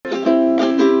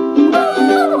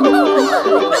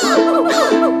Hello,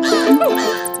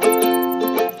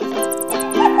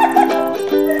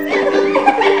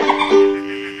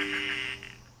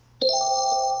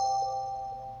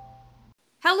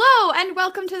 and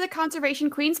welcome to the Conservation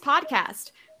Queens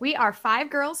podcast. We are 5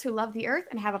 girls who love the earth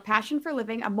and have a passion for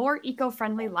living a more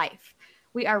eco-friendly life.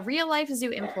 We are real-life zoo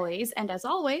employees, and as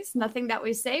always, nothing that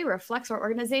we say reflects our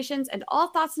organizations, and all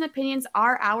thoughts and opinions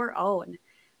are our own.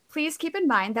 Please keep in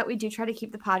mind that we do try to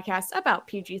keep the podcast about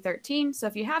PG-13, so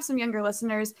if you have some younger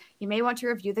listeners, you may want to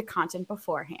review the content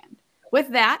beforehand. With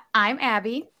that, I'm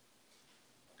Abby.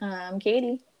 I'm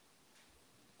Katie.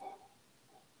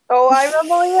 Oh, I'm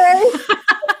Emily.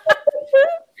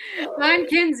 I'm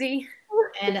Kinsey.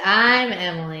 And I'm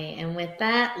Emily. And with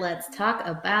that, let's talk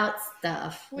about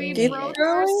stuff. We Keep broke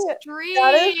going. our streak.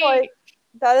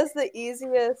 That is the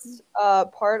easiest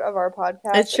part of our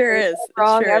podcast. It sure is.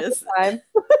 Wrong It sure every is. time.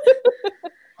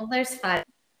 Well, there's 5.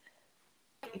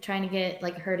 Trying to get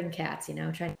like herding cats,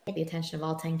 trying to get the attention of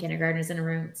all 10 kindergartners in a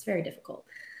room. It's very difficult.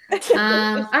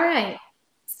 All right.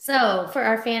 So for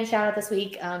our fan shout out this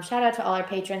week, shout out to all our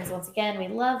patrons. Once again, we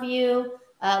love you.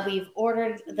 We've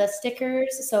ordered the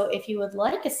stickers. So if you would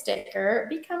like a sticker,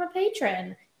 become a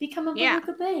patron. Become a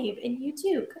Beluga Babe. And you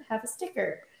too could have a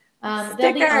sticker.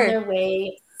 They'll be on their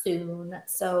way soon.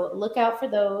 So look out for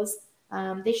those.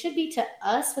 They should be to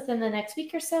us within the next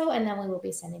week or so. And then we will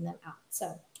be sending them out.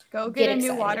 So go get a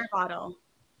new water bottle.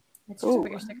 It's just to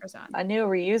put your stickers on. A new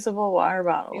reusable water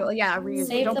bottle. Yeah, reusable.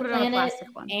 Save Don't the put it on a planet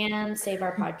plastic one. and save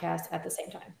our podcast at the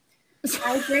same time.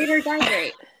 Hydrate or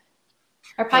dihydrate.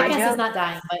 Our podcast is not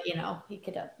dying, but you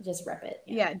could just rep it.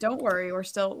 Yeah, don't worry. We're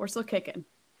still kicking.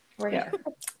 We're here.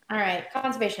 All right,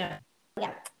 conservation.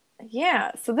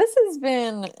 Yeah. So this has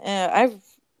been. I've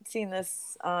seen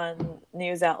this on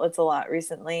news outlets a lot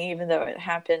recently, even though it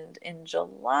happened in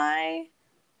July.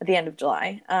 At the end of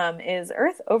July, is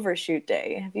Earth Overshoot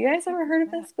Day. Have you guys ever heard of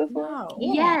this before? No.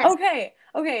 Yes.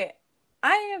 Okay.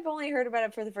 I have only heard about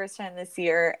it for the first time this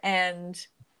year, and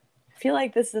I feel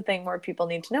like this is a thing more people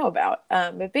need to know about.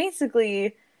 But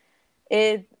basically,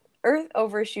 Earth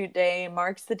Overshoot Day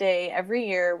marks the day every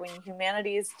year when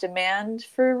humanity's demand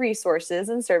for resources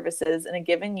and services in a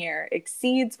given year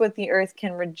exceeds what the Earth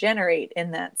can regenerate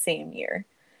in that same year.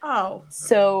 Oh.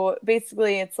 So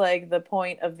basically, it's like the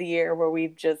point of the year where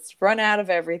we've just run out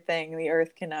of everything. The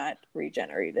Earth cannot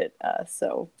regenerate it.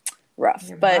 So rough.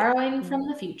 You're but borrowing from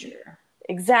the future.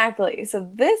 Exactly. So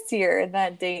this year,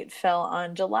 that date fell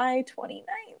on July 29th.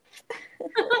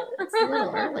 It's a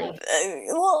little early. A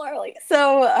little early.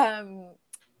 So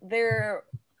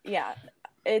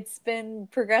it's been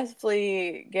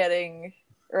progressively getting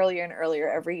earlier and earlier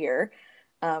every year.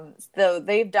 So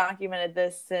they've documented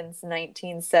this since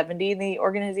 1970. The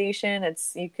organization,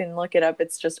 you can look it up.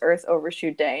 It's just Earth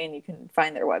Overshoot Day, and you can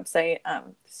find their website.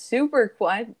 Super cool.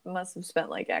 I must have spent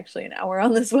actually an hour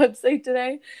on this website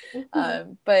today.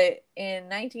 But in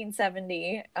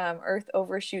 1970, Earth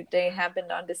Overshoot Day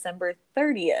happened on December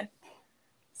 30th.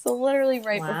 So literally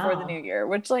right before the new year,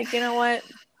 which you know what?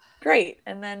 Great.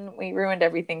 And then we ruined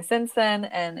everything since then,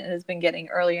 and it has been getting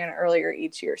earlier and earlier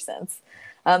each year since.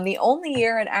 The only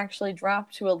year it actually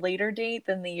dropped to a later date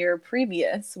than the year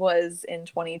previous was in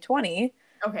 2020.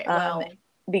 Okay, well.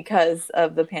 Because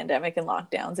of the pandemic and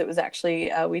lockdowns. It was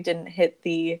actually, we didn't hit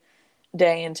the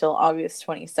day until August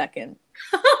 22nd.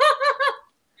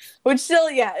 Which still,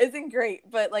 isn't great.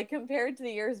 But compared to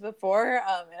the years before,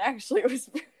 it actually was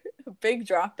a big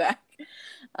drop back.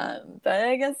 But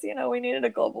I guess, we needed a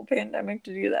global pandemic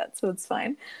to do that. So it's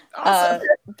fine. Awesome.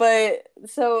 But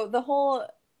so the whole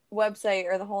website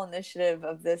or the whole initiative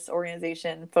of this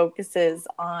organization focuses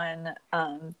on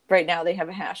right now they have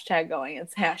a hashtag going.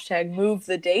 It's hashtag move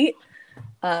the date.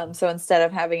 So instead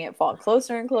of having it fall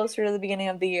closer and closer to the beginning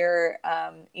of the year,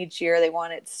 each year they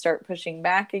want it to start pushing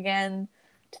back again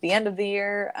to the end of the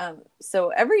year. So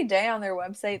every day on their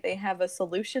website they have a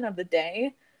solution of the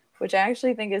day, which I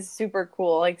actually think is super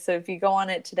cool. So if you go on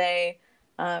it today,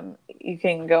 you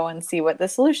can go and see what the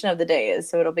solution of the day is.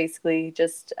 So it'll basically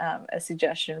just a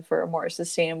suggestion for a more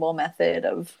sustainable method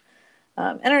of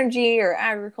energy or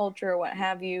agriculture or what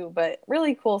have you, but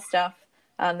really cool stuff.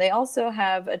 They also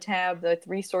have a tab with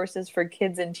resources for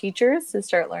kids and teachers to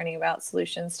start learning about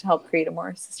solutions to help create a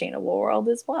more sustainable world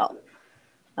as well.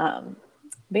 But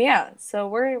yeah, so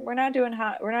we're not doing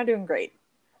hot. We're not doing great.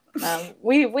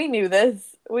 We knew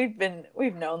this. We've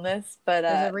known this, but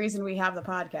there's a reason we have the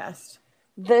podcast.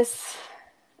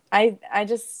 I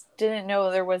just didn't know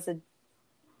there was a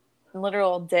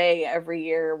literal day every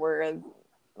year where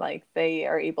they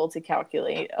are able to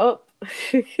calculate.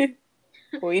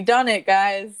 We done it,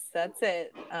 guys. That's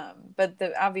it. But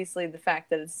obviously the fact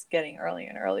that it's getting earlier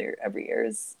and earlier every year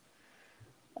is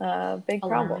a big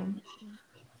problem.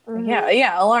 Alarming.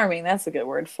 Yeah, alarming. That's a good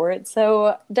word for it.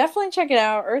 So definitely check it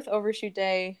out. Earth Overshoot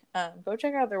Day. Go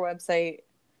check out their website.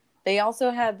 They also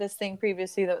had this thing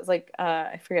previously that was like,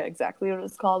 I forget exactly what it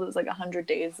was called. It was like 100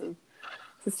 days of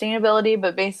sustainability,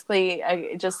 but basically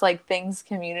just like things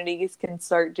communities can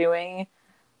start doing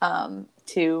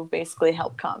to basically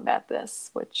help combat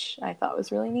this, which I thought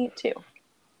was really neat too.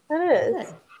 It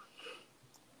is.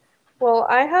 Well,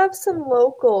 I have some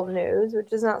local news,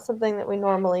 which is not something that we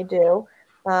normally do,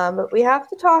 but we have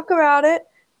to talk about it.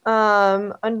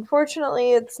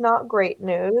 Unfortunately, it's not great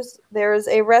news. There's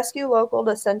a rescue local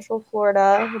to Central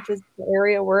Florida, which is the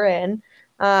area we're in,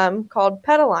 called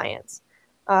Pet Alliance.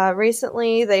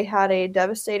 Recently, they had a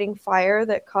devastating fire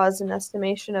that caused an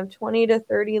estimation of 20 to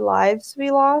 30 lives to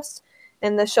be lost,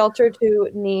 and the shelter to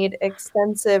need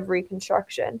extensive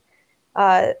reconstruction.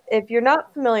 If you're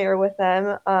not familiar with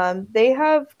them, they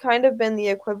have kind of been the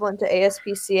equivalent to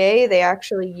ASPCA. They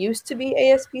actually used to be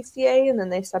ASPCA, and then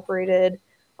they separated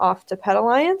off to Pet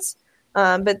Alliance.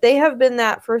 But they have been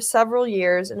that for several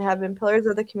years and have been pillars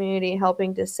of the community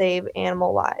helping to save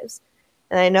animal lives.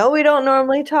 And I know we don't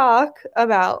normally talk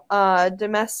about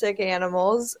domestic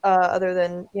animals other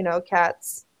than,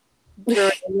 cats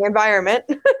ruining the environment.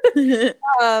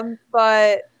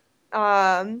 But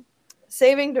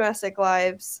saving domestic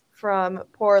lives from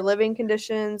poor living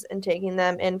conditions and taking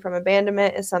them in from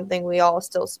abandonment is something we all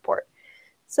still support.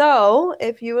 So,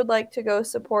 if you would like to go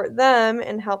support them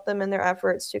and help them in their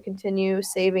efforts to continue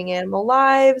saving animal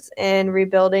lives and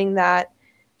rebuilding that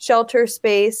shelter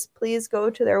space, please go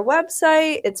to their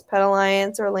website. It's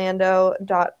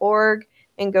petallianceorlando.org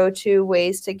and go to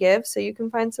Ways to Give so you can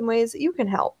find some ways that you can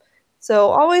help. So,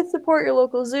 always support your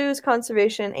local zoos,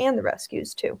 conservation, and the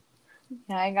rescues too.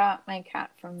 Yeah, I got my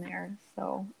cat from there,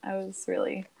 so I was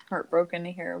really heartbroken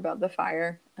to hear about the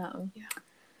fire.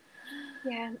 Yeah.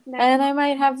 And I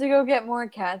might have to go get more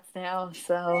cats now,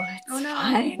 so it's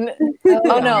fine.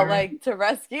 Like to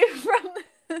rescue from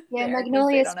Yeah, there,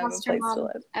 Magnolia's 'cause they don't have a foster place to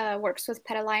live. mom works with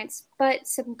Pet Alliance. But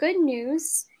some good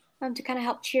news to kind of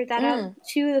help cheer that up.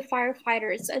 Two of the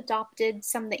firefighters adopted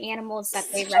some of the animals that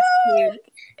they rescued.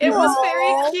 It was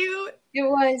very cute. It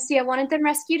was, one of them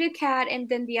rescued a cat, and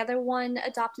then the other one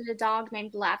adopted a dog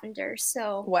named Lavender.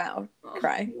 So wow,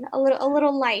 cry. A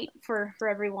little light for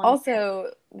everyone.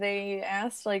 Also, they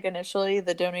asked initially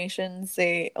the donations.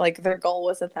 Their goal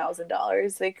was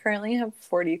 $1,000. They currently have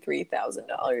 $43,000 in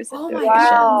donations.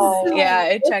 Wow. Yeah,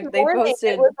 I checked. They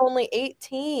posted. It was only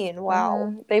 18.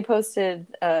 Wow. They posted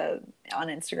on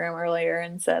Instagram earlier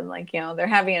and said they're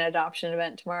having an adoption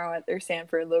event tomorrow at their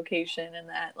Sanford location, and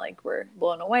that we're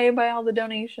blown away by all the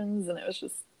donations, and it was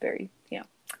just very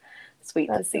sweet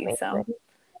to see. Amazing. So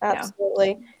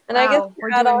absolutely. And wow, I guess we're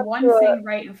doing one thing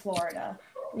right in Florida.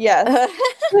 Yes.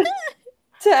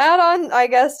 To add on, I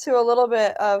guess, to a little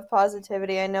bit of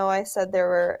positivity, I know I said there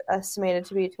were estimated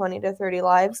to be 20 to 30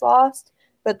 lives lost,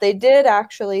 but they did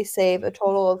actually save a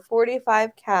total of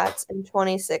 45 cats and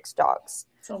 26 dogs.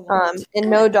 And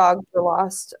no dogs were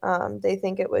lost. They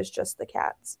think it was just the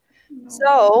cats. No.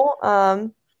 So,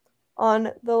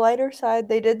 on the lighter side,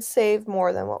 they did save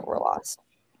more than what were lost.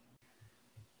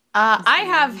 I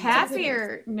have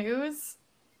happier news.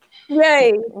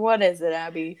 Yay! What is it,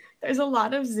 Abby? There's a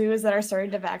lot of zoos that are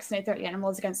starting to vaccinate their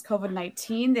animals against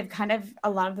COVID-19. They've a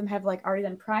lot of them have already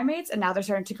done primates, and now they're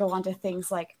starting to go on to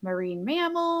things like marine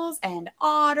mammals and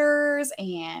otters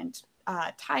and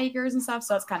tigers and stuff.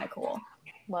 So it's kind of cool.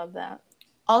 Love that.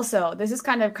 Also, this is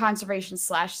kind of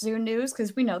conservation/zoo news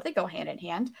because we know they go hand in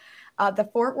hand. The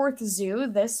Fort Worth Zoo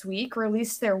this week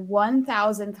released their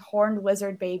 1,000th horned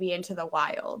lizard baby into the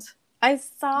wild. I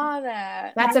saw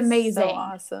that. That's amazing. So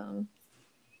awesome.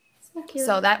 So cute.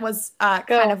 So that was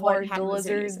kind of what happened.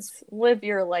 Lizards, live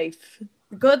your life.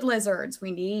 Good lizards. We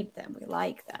need them. We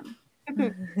like them.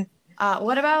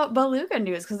 What about beluga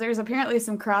news? Because there's apparently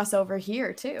some crossover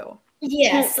here too.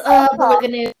 Yes, beluga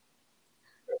news.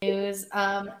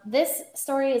 This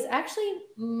story is actually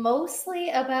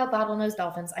mostly about bottlenose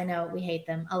dolphins. I know we hate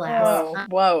them, alas.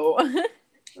 Whoa.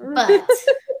 But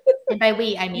and by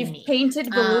we, I mean me.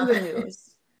 Painted beluga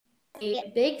news.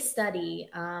 A big study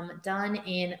done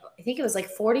in, I think it was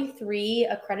 43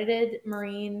 accredited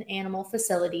marine animal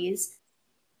facilities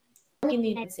in the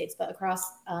United States, but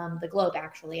across the globe,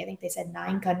 actually. I think they said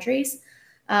 9 countries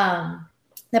that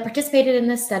participated in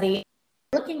this study,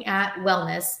 looking at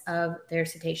wellness of their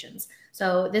cetaceans.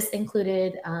 So this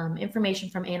included information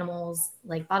from animals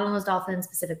like bottlenose dolphins,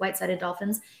 Pacific white-sided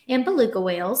dolphins, and beluga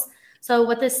whales. So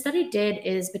what this study did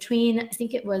is between, I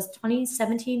think it was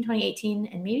 2017, 2018,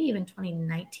 and maybe even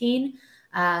 2019,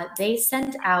 they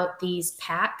sent out these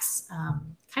packs,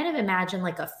 kind of imagine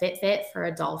like a Fitbit for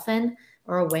a dolphin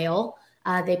or a whale.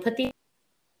 They put these,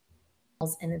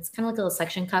 and it's kind of like a little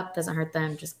suction cup, doesn't hurt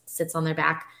them, just sits on their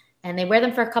back. And they wear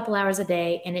them for a couple hours a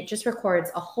day, and it just records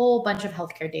a whole bunch of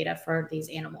healthcare data for these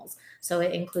animals. So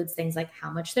it includes things like how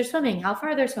much they're swimming, how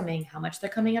far they're swimming, how much they're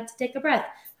coming up to take a breath,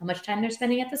 how much time they're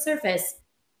spending at the surface,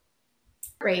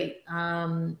 rate,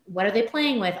 what are they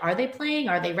playing with? Are they playing?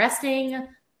 Are they resting?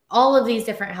 All of these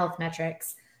different health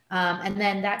metrics. And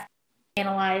then that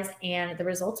analyzed, and the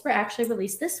results were actually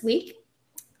released this week.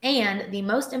 And the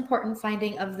most important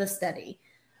finding of the study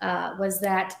was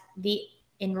that the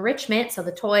enrichment, so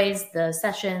the toys, the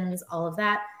sessions, all of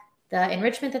that, the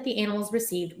enrichment that the animals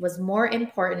received was more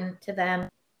important to them,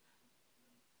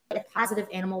 positive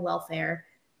animal welfare,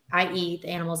 i.e. the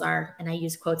animals are, and I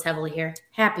use quotes heavily here,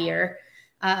 happier.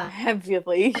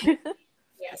 Heavily.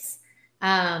 Yes.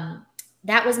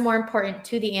 That was more important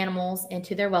to the animals and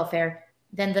to their welfare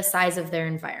than the size of their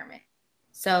environment.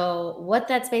 So what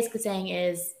that's basically saying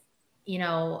is, you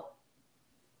know,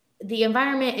 the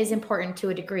environment is important to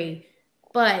a degree,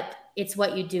 but it's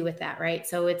what you do with that, right?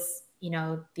 So it's, you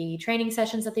know, the training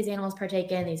sessions that these animals partake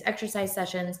in, these exercise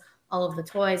sessions, all of the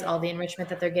toys, all the enrichment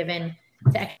that they're given,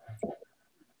 that's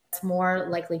more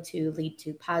likely to lead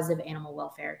to positive animal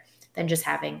welfare than just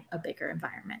having a bigger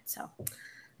environment. So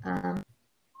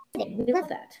we love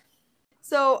that.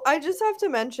 So I just have to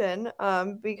mention,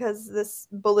 because this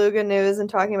beluga news and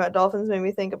talking about dolphins made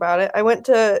me think about it. I went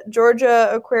to Georgia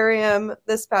Aquarium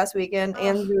this past weekend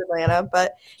and Zoo Atlanta,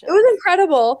 but it was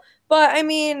incredible. But I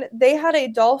mean, they had a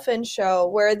dolphin show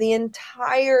where the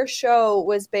entire show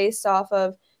was based off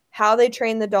of how they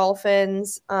train the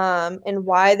dolphins, and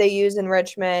why they use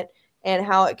enrichment and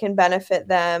how it can benefit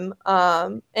them.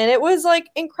 And it was like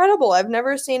incredible. I've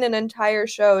never seen an entire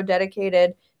show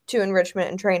dedicated to enrichment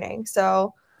and training.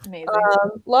 So Amazing.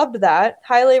 Loved that.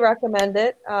 Highly recommend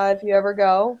it. If you ever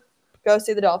go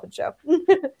see the dolphin show.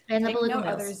 And the Take beluga note,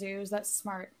 whales. other zoos. That's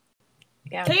smart.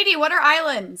 Yeah. Katie, what are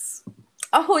islands?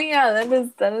 Oh yeah,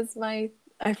 that is my.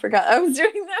 I forgot I was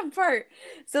doing that part.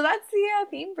 So that's the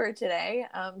theme for today.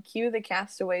 Cue the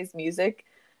Castaways music.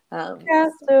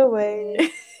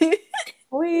 Castaways.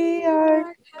 We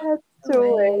are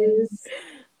castaways.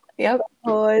 Yep.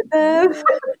 Boy, them.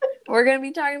 We're going to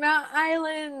be talking about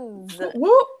islands.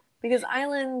 Whoop. Because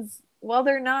islands, while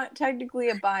they're not technically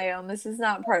a biome, this is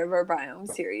not part of our biome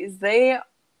series.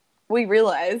 We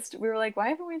realized, we were like, why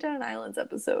haven't we done an islands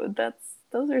episode?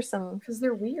 Those are some Because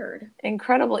they're weird.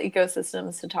 incredible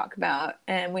ecosystems to talk about.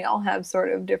 And we all have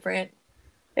sort of different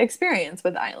experience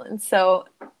with islands. So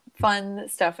fun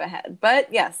stuff ahead.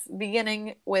 But yes,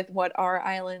 beginning with what are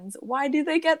islands? Why do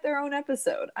they get their own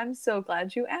episode? I'm so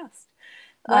glad you asked.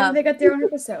 Why do they get their own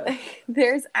episode?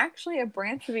 There's actually a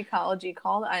branch of ecology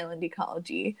called island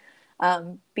ecology,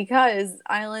 because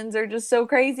islands are just so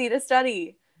crazy to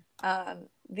study.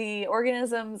 The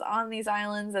organisms on these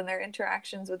islands and their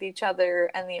interactions with each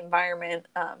other and the environment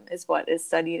is what is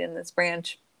studied in this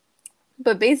branch.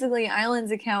 But basically,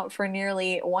 islands account for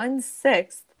nearly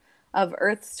 1/6 of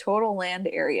Earth's total land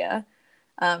area.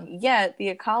 Yet the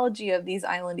ecology of these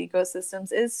island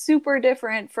ecosystems is super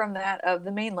different from that of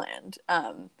the mainland.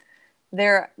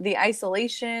 The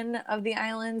isolation of the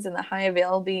islands and the high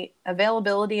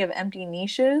availability of empty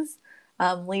niches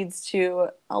leads to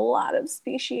a lot of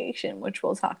speciation, which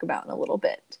we'll talk about in a little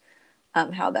bit,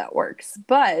 how that works.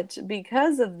 But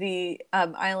because of the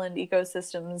island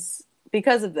ecosystems,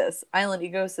 because of this, island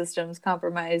ecosystems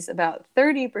comprise about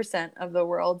 30% of the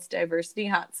world's diversity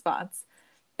hotspots,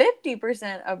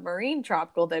 50% of marine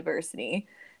tropical diversity,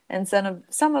 and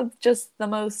some of just the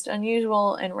most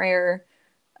unusual and rare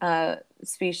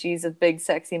species of big,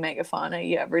 sexy megafauna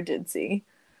you ever did see.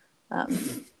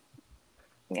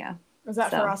 Yeah. Was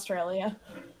that for Australia?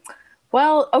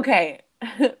 Well, okay.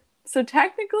 So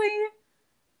technically,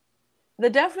 the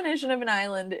definition of an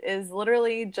island is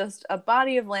literally just a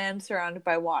body of land surrounded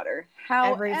by water.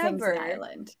 Everything's an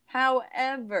island.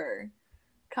 However,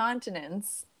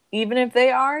 continents, even if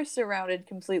they are surrounded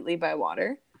completely by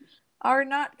water, are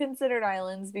not considered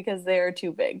islands because they are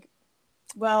too big.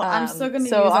 Well, I'm still going to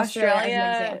use Australia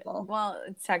as an example. Well,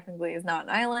 it technically is not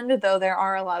an island, though there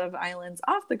are a lot of islands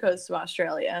off the coast of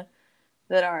Australia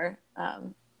that are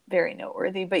very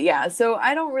noteworthy. But yeah, so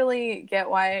I don't really get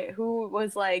who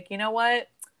was like, you know what?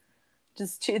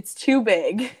 Just it's too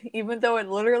big, even though it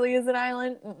literally is an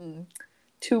island.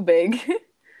 Too big.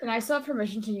 And I still have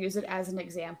permission to use it as an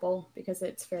example because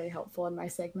it's very helpful in my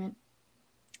segment.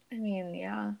 I mean,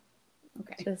 yeah.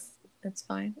 Okay. Just It's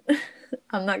fine.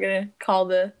 I'm not gonna call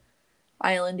the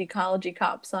island ecology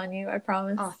cops on you, I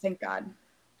promise. Oh, thank God.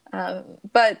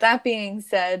 But that being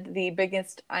said, the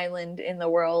biggest island in the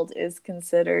world is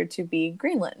considered to be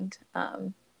Greenland.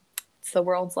 It's the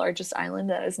world's largest island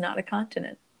that is not a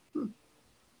continent.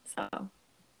 So,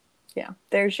 yeah,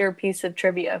 there's your piece of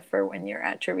trivia for when you're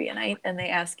at trivia night and they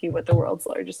ask you what the world's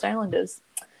largest island is.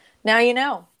 Now you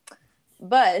know.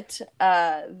 But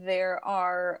there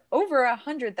are over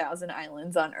 100,000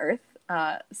 islands on Earth,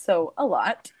 so a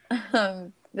lot.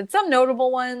 But some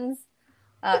notable ones,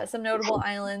 some notable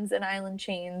islands and island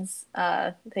chains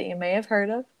that you may have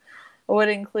heard of would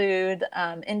include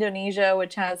Indonesia,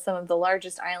 which has some of the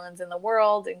largest islands in the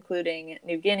world, including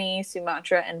New Guinea,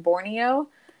 Sumatra, and Borneo.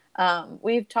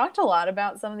 We've talked a lot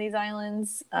about some of these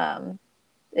islands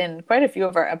in quite a few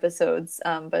of our episodes,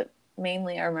 but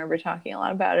mainly I remember talking a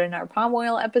lot about it in our palm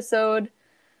oil episode.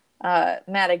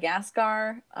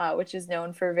 Madagascar, which is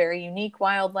known for very unique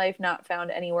wildlife not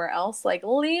found anywhere else, like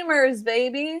lemurs,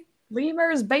 baby.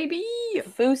 Lemurs, baby.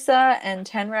 Fusa and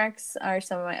Tenrex are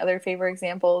some of my other favorite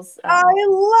examples. I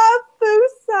love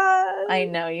Fusa. I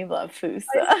know you love Fusa.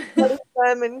 I studied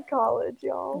them in college,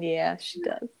 y'all. Yeah, she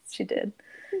does. She did.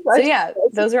 So yeah,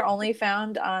 those are only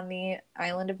found on the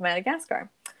island of Madagascar.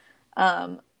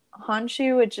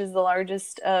 Honshu, which is the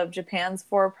largest of Japan's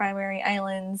 4 primary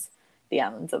islands, the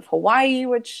islands of Hawaii,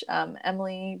 which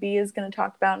Emily B is going to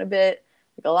talk about in a bit,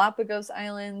 the Galapagos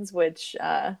Islands, which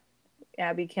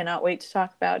Abby cannot wait to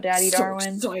talk about, Daddy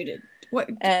Darwin. So excited. What?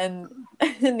 And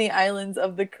in the islands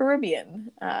of the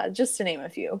Caribbean, just to name a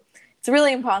few. It's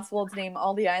really impossible to name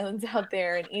all the islands out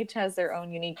there, and each has their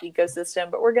own unique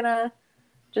ecosystem, but we're going to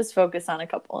just focus on a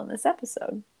couple in this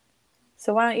episode.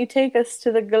 So why don't you take us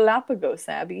to the Galapagos,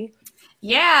 Abby?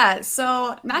 Yeah,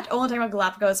 so not only talking about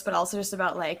Galapagos, but also just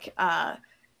about like,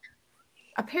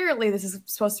 apparently this is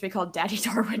supposed to be called Daddy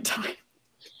Darwin time.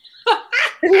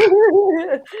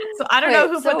 So I don't know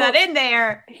who put that in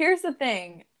there. Here's the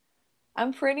thing.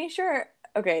 I'm pretty sure,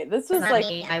 okay, this was Not like...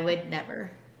 me. I would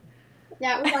never.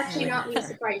 Yeah, it was actually not me,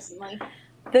 surprisingly.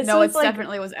 This No, was it like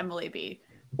definitely was Emily B.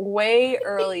 way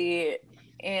early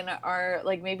in our,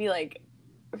 like maybe like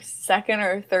second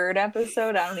or third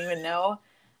episode, I don't even know.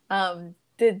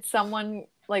 Did someone,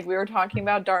 like we were talking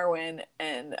about Darwin,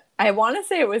 and I want to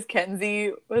say it was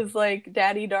Kenzie was like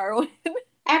Daddy Darwin.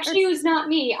 Actually, it was not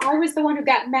me. I was the one who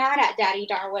got mad at Daddy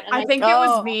Darwin. And I think it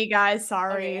was me, guys.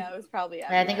 Sorry. Okay, yeah, it was probably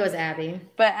Abby. I think it was Abby.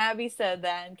 But Abby said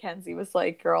that, and Kenzie was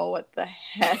like, "Girl, what the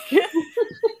heck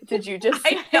did you just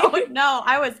say?" I don't know.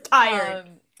 I was tired.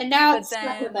 and now but it's stuck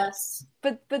then- with us.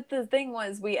 But the thing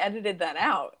was, we edited that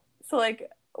out. So like,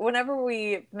 whenever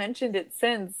we mentioned it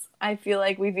since, I feel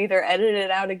like we've either edited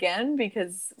it out again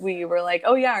because we were like,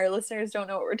 "Oh yeah, our listeners don't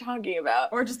know what we're talking about,"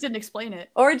 Or just didn't explain it.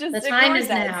 or just The time ignored is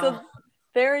that. now. So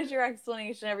there is your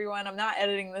explanation, everyone. I'm not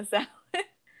editing this out.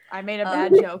 I made a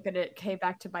bad joke and it came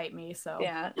back to bite me. So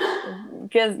Yeah,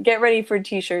 get ready for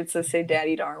T-shirts that say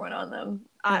Daddy Darwin on them,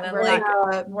 and then we're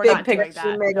like, we're big not doing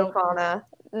picture that. Nope. megafauna.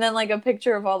 and then like a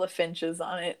picture of all the finches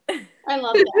on it. I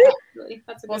love that, actually.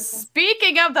 That's a Well, good one.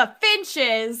 speaking of the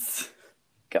finches,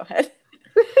 Go ahead.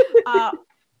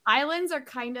 islands are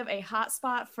kind of a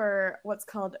hotspot for what's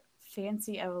called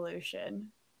fancy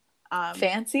evolution.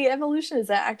 Fancy evolution, is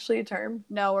that actually a term?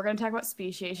 No, we're going to talk about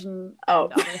speciation. Oh.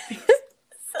 And other things.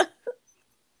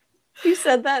 You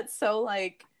said that so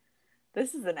like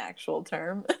this is an actual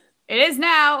term. It is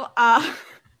now.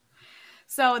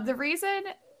 So the reason,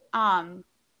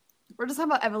 we're just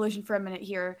talking about evolution for a minute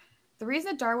here. The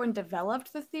reason Darwin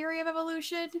developed the theory of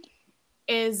evolution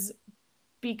is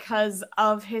because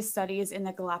of his studies in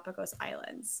the Galapagos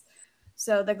Islands.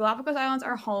 So the Galapagos Islands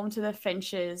are home to the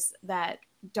finches that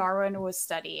Darwin was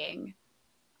studying.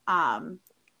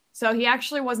 So he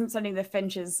actually wasn't studying the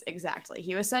finches exactly.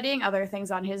 He was studying other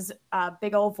things on his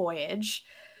big old voyage,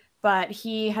 but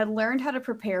he had learned how to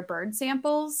prepare bird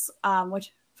samples,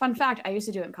 which, fun fact, I used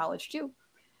to do in college too.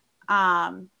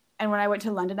 And when I went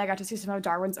to London, I got to see some of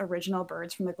Darwin's original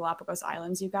birds from the Galapagos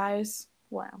Islands, you guys.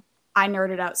 Wow. I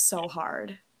nerded out so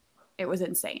hard. It was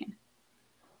insane.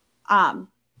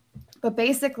 But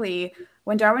basically,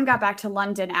 when Darwin got back to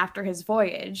London after his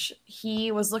voyage,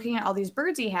 he was looking at all these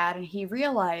birds he had, and he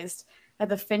realized that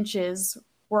the finches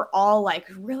were all like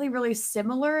really, really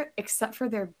similar, except for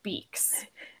their beaks.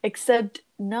 Except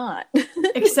not.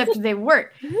 Except they weren't.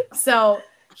 So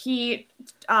he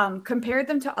compared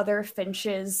them to other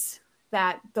finches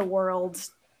that the world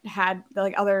had,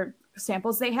 like other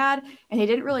samples they had, and they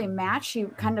didn't really match. He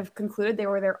kind of concluded they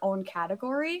were their own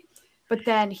category. But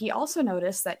then he also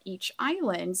noticed that each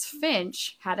island's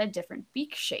finch had a different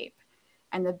beak shape,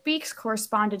 and the beaks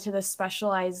corresponded to the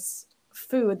specialized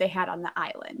food they had on the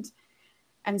island.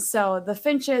 And so the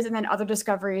finches and then other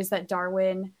discoveries that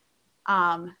Darwin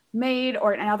made,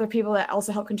 and other people that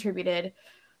also helped contributed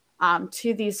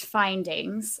to these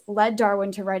findings, led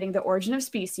Darwin to writing The Origin of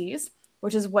Species,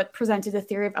 which is what presented the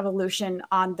theory of evolution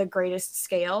on the greatest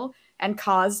scale and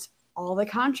caused all the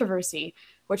controversy,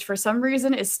 which for some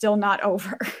reason is still not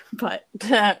over. But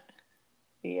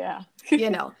yeah,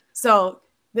 so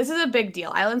this is a big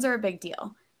deal. Islands are a big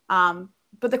deal.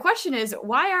 But the question is,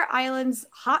 why are islands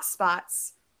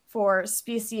hotspots for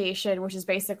speciation, which is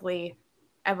basically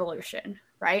evolution,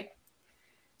 right?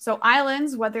 So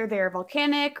islands, whether they're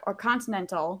volcanic or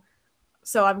continental,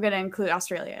 so I'm going to include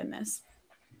Australia in this,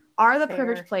 are the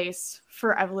perfect place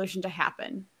for evolution to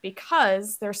happen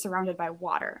because they're surrounded by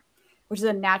water, which is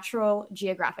a natural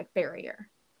geographic barrier,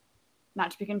 not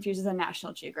to be confused with a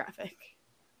National Geographic.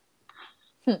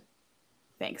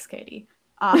 Thanks, Katie.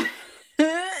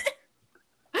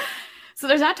 So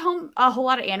there's not a whole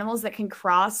lot of animals that can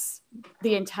cross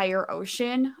the entire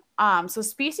ocean. So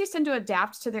species tend to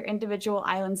adapt to their individual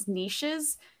islands'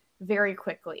 niches very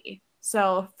quickly.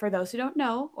 So for those who don't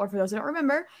know, or for those who don't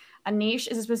remember, a niche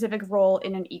is a specific role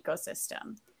in an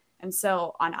ecosystem. And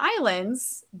so on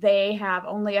islands, they have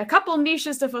only a couple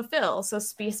niches to fulfill. So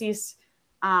species,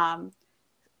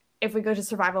 if we go to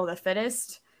survival of the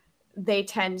fittest, they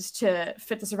tend to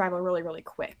fit the survival really, really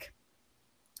quick.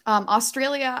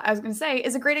 Australia, I was going to say,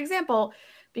 is a great example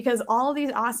because all of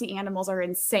these Aussie animals are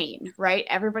insane, right?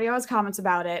 Everybody always comments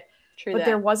about it. True but that.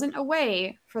 there wasn't a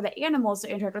way for the animals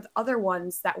to interact with other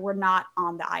ones that were not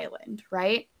on the island,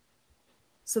 right?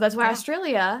 So that's why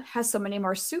Australia has so many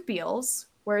marsupials,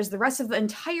 whereas the rest of the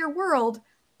entire world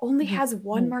only has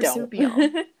one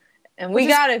marsupial. And we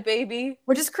got it, baby.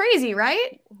 Which is crazy,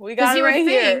 right? We got it right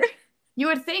here. You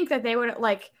would think that they would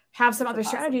have some other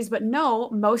strategies, but no,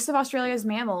 most of Australia's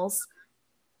mammals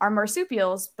are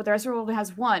marsupials, but the rest of the world only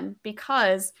has one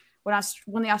because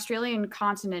when the Australian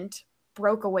continent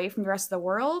broke away from the rest of the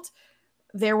world,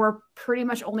 there were pretty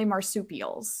much only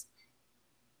marsupials,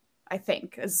 I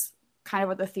think, is kind of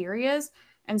what the theory is.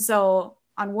 And so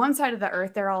on one side of the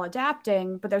earth, they're all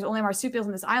adapting, but there's only marsupials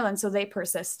on this island, so they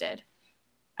persisted.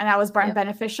 And that was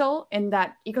beneficial in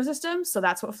that ecosystem, so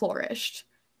that's what flourished,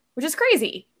 which is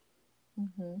crazy.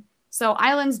 Mm-hmm. So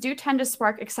islands do tend to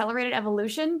spark accelerated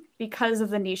evolution because of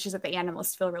the niches that the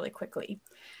animals fill really quickly.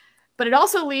 But it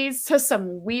also leads to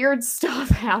some weird stuff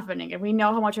happening, and we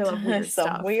know how much I love weird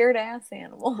stuff. Some weird-ass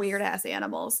animals. Weird-ass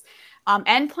animals.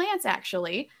 And plants,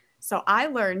 actually. So I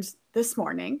learned this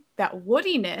morning that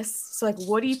woodiness, so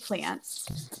woody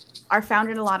plants, are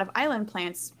found in a lot of island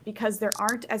plants because there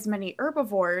aren't as many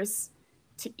herbivores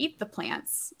to eat the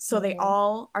plants. So they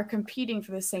all are competing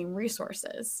for the same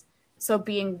resources. So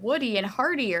being woody and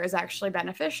hardier is actually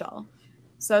beneficial.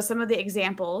 So some of the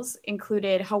examples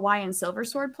included Hawaiian silver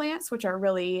sword plants, which are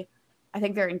really, I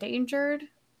think they're endangered.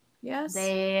 Yes?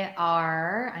 They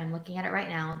are. I'm looking at it right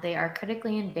now. They are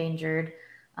critically endangered.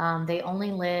 They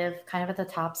only live kind of at the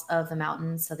tops of the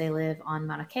mountains. So they live on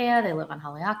Mauna Kea. They live on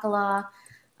Haleakala.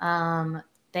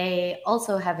 They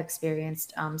also have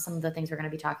experienced some of the things we're going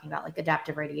to be talking about, like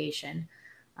adaptive radiation,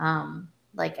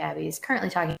 like Abby's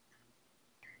currently talking about.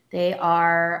 They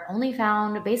are only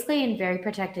found basically in very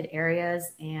protected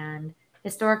areas, and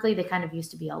historically they kind of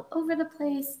used to be all over the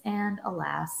place, and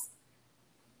alas,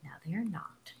 now they are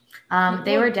not.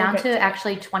 They were down to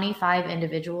actually 25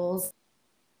 individuals,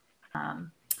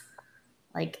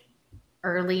 like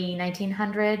early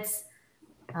 1900s,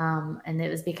 and it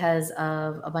was because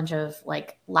of a bunch of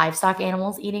livestock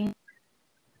animals eating.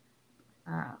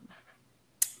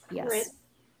 Yes. Right.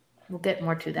 We'll get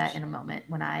more to that in a moment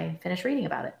when I finish reading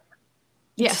about it.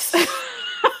 Yes.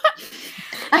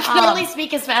 I can only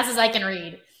speak as fast as I can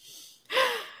read.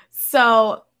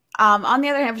 So, on the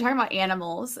other hand, if we're talking about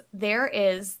animals, there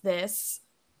is this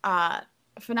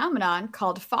phenomenon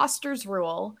called Foster's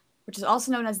Rule, which is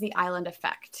also known as the island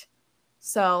effect.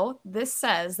 So this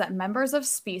says that members of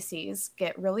species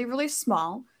get really, really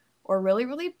small or really,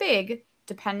 really big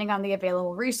depending on the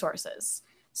available resources.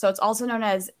 So it's also known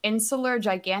as insular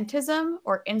gigantism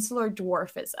or insular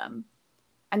dwarfism.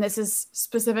 And this is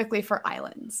specifically for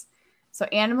islands. So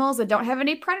animals that don't have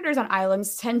any predators on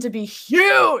islands tend to be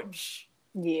huge.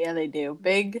 Yeah, they do.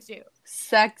 Big,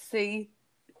 sexy,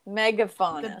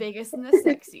 megafauna. The biggest and the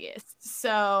sexiest.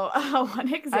 So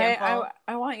one example.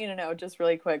 I want you to know just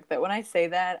really quick that when I say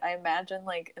that, I imagine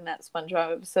in that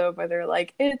SpongeBob episode where they're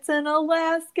like, it's an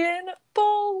Alaskan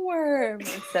bullworm,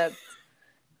 except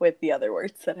with the other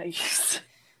words that I used.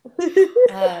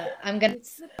 I'm going to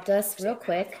stop this real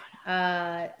quick.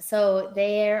 So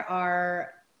there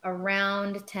are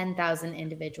around 10,000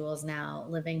 individuals now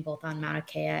living both on Mauna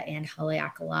Kea and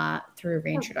Haleakala through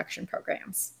reintroduction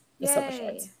programs. The silver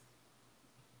sheds.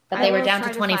 But they were down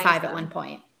to 25 at one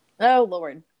point. Oh,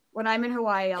 Lord. When I'm in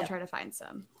Hawaii, I'll try to find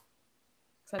some.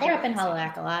 They're up in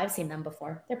Haleakala. I've seen them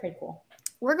before. They're pretty cool.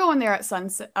 We're going there at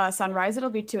sunrise. It'll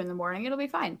be 2 a.m. It'll be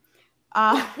fine.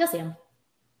 You'll see them.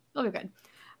 It'll be good.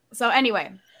 So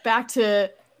anyway, back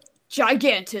to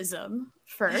gigantism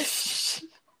first.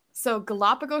 So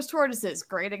Galapagos tortoises,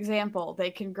 great example.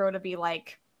 They can grow to be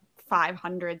like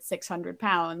 500, 600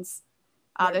 pounds.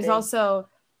 There's also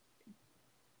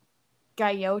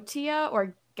Gyotia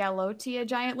or Galotia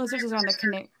giant lizards.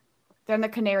 They're in the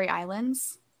Canary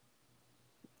Islands.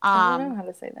 I don't know how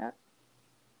to say that.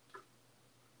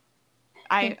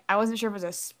 I wasn't sure if it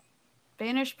was a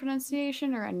Spanish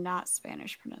pronunciation or a not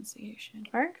Spanish pronunciation.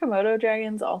 Aren't Komodo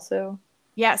dragons also?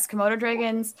 Yes, Komodo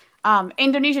dragons.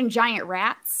 Indonesian giant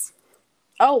rats.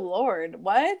 Oh, Lord.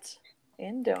 What?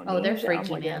 Indonesia. Oh, they're freaky,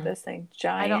 looking man. at this thing.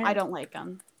 Giant. I don't like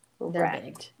them. They're rat.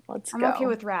 big. Let's I'm go. okay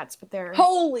with rats, but they're...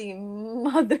 Holy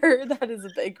mother, that is a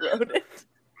big rodent.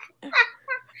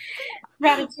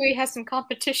 Ratatouille has some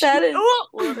competition. That is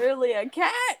literally a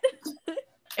cat.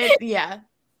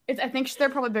 I think they're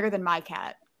probably bigger than my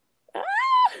cat.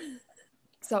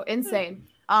 So insane.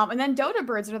 And then dodo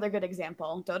birds, another good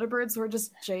example. Dodo birds were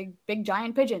just big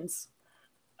giant pigeons.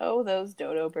 Oh, those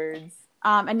dodo birds.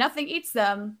 And nothing eats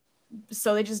them,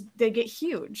 so they get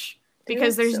huge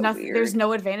because there's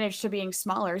no advantage to being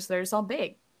smaller, so they're just all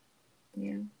big.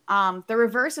 Yeah. The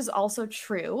reverse is also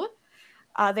true.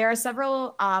 There are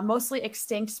several mostly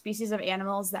extinct species of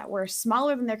animals that were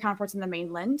smaller than their counterparts in the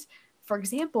mainland. For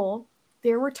example,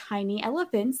 there were tiny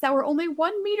elephants that were only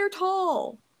 1 meter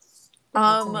tall.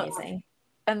 That's amazing.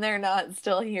 And they're not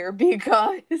still here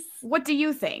because... What do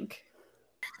you think?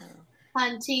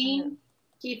 Hunting.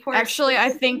 Actually, I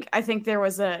think it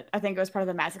was part of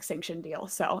the mass extinction deal,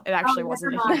 so it actually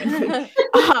wasn't a human.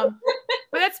 But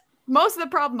that's most of the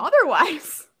problem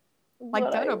otherwise.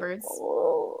 Like dodo birds.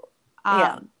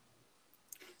 Yeah.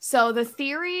 So the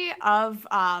theory of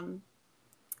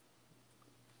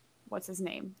what's his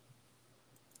name?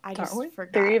 I just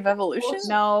forgot. Theory of evolution?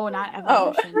 No, not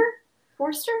evolution.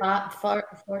 Forster?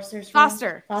 Foster's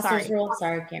Foster. Rule. Foster's Sorry. Rule.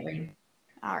 Sorry, can't read.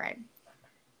 All right.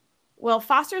 Well,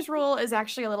 Foster's Rule is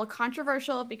actually a little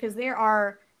controversial because there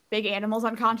are big animals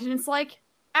on continents like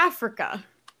Africa.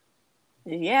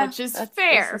 Yeah. Which is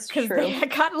fair because they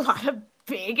got a lot of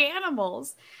big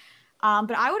animals.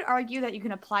 But I would argue that you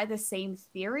can apply the same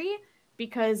theory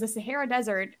because the Sahara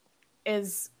Desert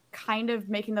is kind of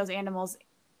making those animals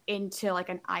into like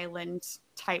an island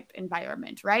type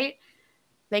environment, right?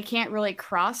 They can't really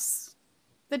cross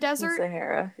the desert.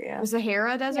 The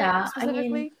Sahara Desert specifically. I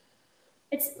mean,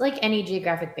 it's like any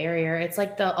geographic barrier. It's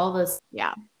like that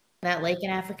lake in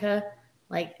Africa,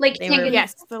 like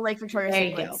yes, the Lake Victoria. There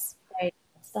you go.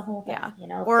 That's the whole thing, you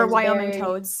know. Or Wyoming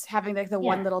toads having like the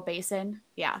one little basin.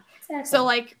 Yeah. Exactly. So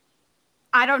like,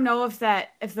 I don't know if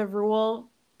the rule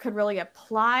could really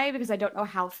apply because I don't know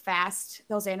how fast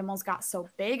those animals got so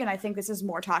big, and I think this is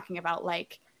more talking about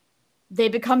like they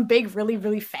become big really,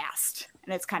 really fast,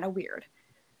 and it's kind of weird.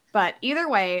 But either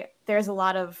way, there's a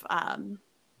lot of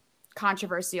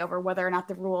controversy over whether or not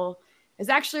the rule is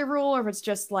actually a rule or if it's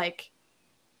just like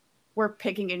we're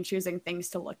picking and choosing things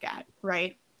to look at,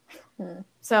 right?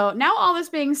 So now all this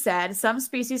being said, some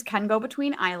species can go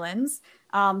between islands.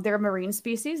 There are marine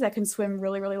species that can swim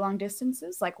really, really long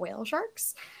distances, like whale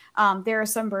sharks. There are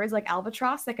some birds like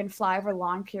albatross that can fly over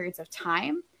long periods of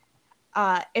time.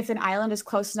 If an island is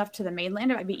close enough to the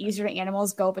mainland, it might be easier to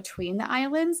animals go between the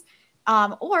islands.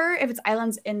 Or if it's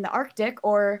islands in the Arctic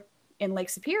or in Lake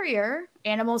Superior,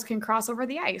 animals can cross over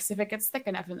the ice if it gets thick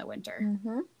enough in the winter.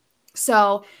 Mm-hmm.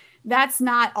 So that's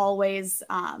not always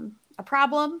a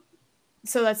problem.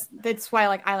 So that's why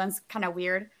like islands kind of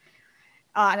weird.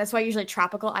 And that's why usually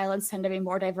tropical islands tend to be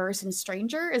more diverse and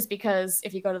stranger, is because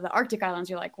if you go to the Arctic islands,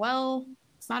 you're like, well,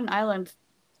 it's not an island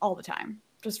all the time,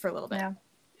 just for a little bit. Yeah.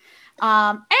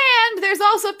 And there's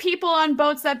also people on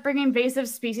boats that bring invasive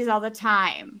species all the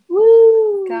time. Woo!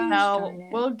 So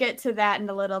we'll get to that in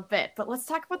a little bit. But let's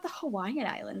talk about the Hawaiian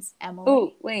Islands, Emily.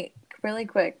 Oh, wait, really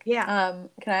quick. Yeah.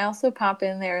 Can I also pop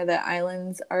in there that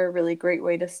islands are a really great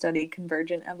way to study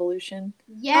convergent evolution?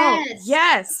 Yes. Oh,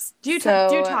 yes. Do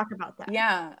talk about that.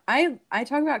 Yeah. I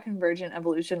talk about convergent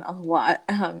evolution a lot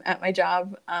at my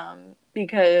job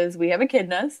because we have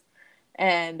echidnas.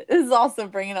 And this is also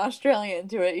bringing Australia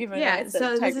into it, even though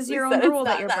so this is your own rule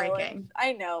that you're breaking.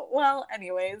 I know. Well,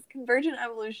 anyways, convergent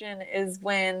evolution is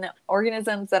when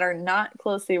organisms that are not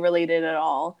closely related at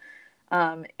all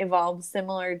evolve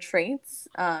similar traits,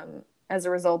 as a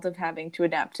result of having to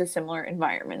adapt to similar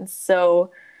environments.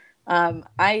 So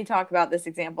I talk about this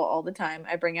example all the time.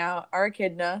 I bring out our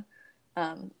echidna,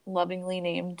 lovingly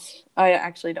named. I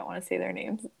actually don't want to say their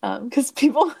names because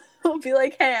people will be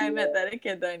like, hey, I met that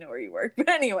echidna, I know where you work. But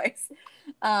anyways,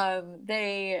 meet our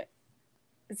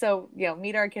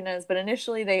echidnas, but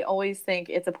initially they always think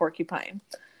it's a porcupine.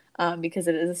 Because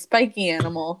it is a spiky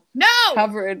animal. No!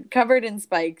 Covered in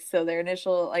spikes. So their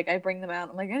initial, like, I bring them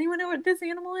out. I'm like, anyone know what this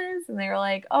animal is? And they were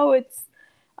like, oh, it's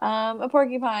a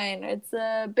porcupine. It's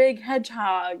a big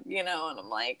hedgehog, And I'm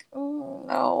like, oh,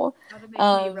 no. That would make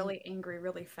me really angry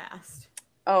really fast.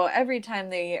 Oh, every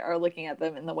time they are looking at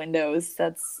them in the windows,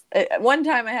 that's... One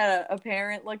time I had a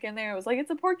parent look in there. It was like, it's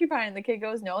a porcupine. And the kid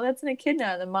goes, no, that's an echidna.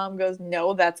 And the mom goes,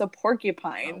 no, that's a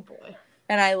porcupine. Oh, boy.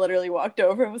 And I literally walked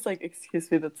over and was like,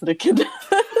 excuse me, that's an echidna.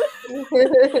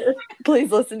 Please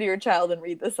listen to your child and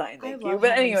read the sign. Thank you.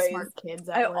 But anyways, smart kids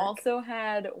at I work. also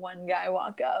had one guy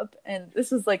walk up, and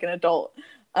this was like an adult.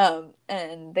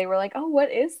 And they were like, oh,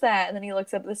 what is that? And then he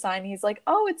looks up at the sign and he's like,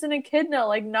 oh, it's an echidna,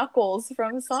 like Knuckles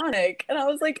from Sonic. And I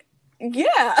was like,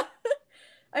 yeah.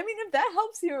 I mean, if that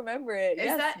helps you remember it.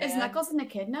 Is Knuckles an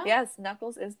echidna? Yes,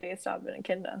 Knuckles is based off an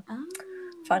echidna. Oh.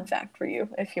 Fun fact for you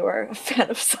if you are a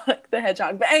fan of Sonic the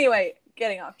Hedgehog. But anyway,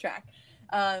 getting off track.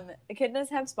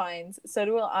 Echidnas have spines. So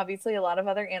do obviously a lot of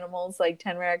other animals like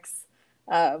tenrecs,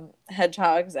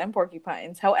 hedgehogs, and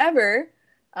porcupines. However,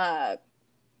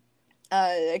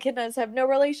 echidnas have no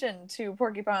relation to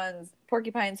porcupines,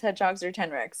 hedgehogs, or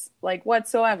tenrecs, like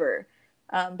whatsoever.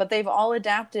 But they've all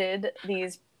adapted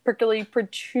these prickly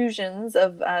protrusions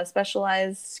of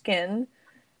specialized skin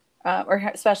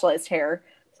or specialized hair.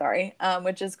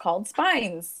 Which is called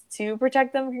spines, to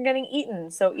protect them from getting eaten.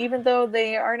 So even though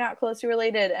they are not closely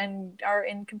related and are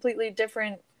in completely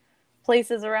different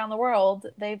places around the world,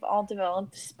 they've all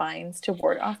developed spines to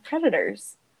ward off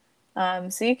predators. So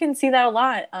you can see that a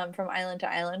lot from island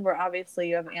to island, where obviously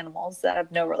you have animals that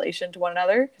have no relation to one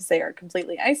another because they are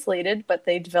completely isolated, but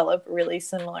they develop really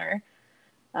similar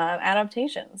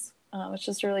adaptations, which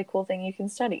is a really cool thing you can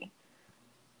study.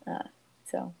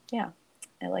 So yeah,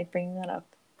 I like bringing that up.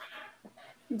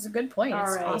 It's a good point.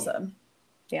 It's awesome.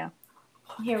 Yeah.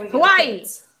 Here we go. Hawaii.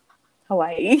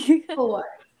 Hawaii.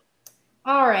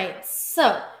 All right.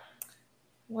 So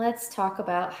let's talk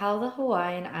about how the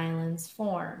Hawaiian Islands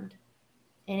formed.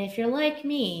 And if you're like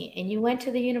me and you went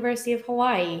to the University of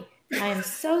Hawaii, I am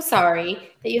so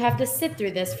sorry that you have to sit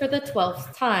through this for the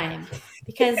 12th time,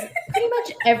 because pretty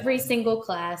much every single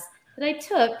class that I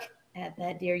took at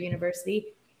that dear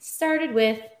university started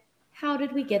with, how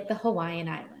did we get the Hawaiian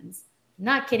Islands? I'm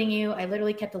not kidding you. I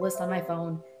literally kept a list on my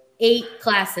phone. 8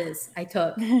 classes I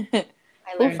took. I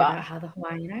learned about how the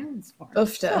Hawaiian Islands formed.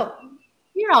 So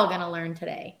you're all going to learn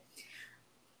today.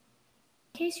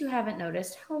 In case you haven't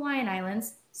noticed, Hawaiian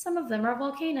Islands, some of them are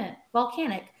volcanic.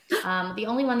 The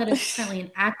only one that is currently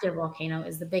an active volcano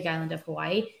is the Big Island of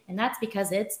Hawaii, and that's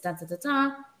because it's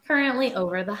currently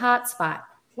over the hot spot.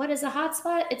 What is a hot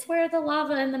spot? It's where the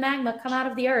lava and the magma come out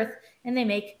of the earth and they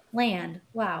make land.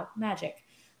 Wow, magic.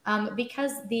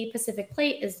 Because the Pacific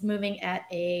Plate is moving at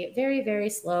a very, very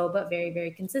slow but very,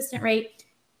 very consistent rate,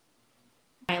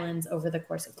 islands over the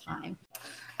course of time.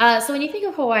 So when you think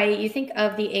of Hawaii, you think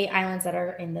of the 8 islands that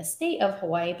are in the state of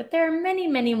Hawaii, but there are many,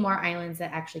 many more islands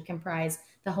that actually comprise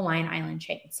the Hawaiian island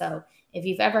chain. So if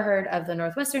you've ever heard of the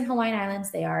Northwestern Hawaiian Islands,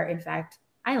 they are in fact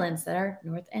islands that are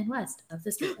north and west of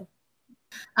the state.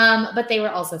 But they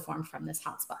were also formed from this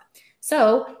hotspot.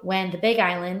 So when the Big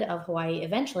Island of Hawaii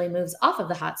eventually moves off of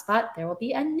the hotspot, there will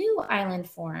be a new island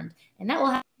formed, and that will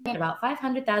happen in about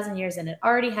 500,000 years, and it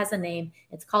already has a name.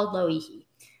 It's called Loihi.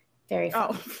 Very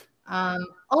fun.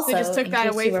 Also, they just took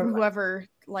that away from whoever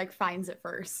finds it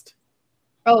first.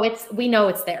 Oh, we know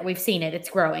it's there. We've seen it.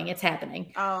 It's growing. It's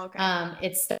happening. Oh, okay.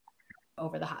 It's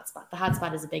over the hotspot. The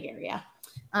hotspot is a big area.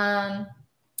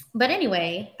 But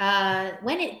anyway,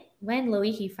 when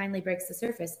Loihi finally breaks the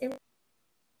surface, it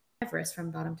Everest from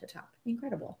bottom to top.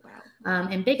 Incredible. Wow.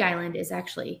 And Big Island is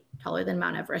actually taller than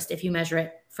Mount Everest if you measure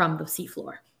it from the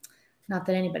seafloor. Not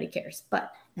that anybody cares,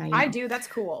 but now you know. I do. That's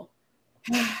cool.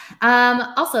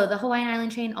 Also, the Hawaiian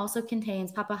island chain also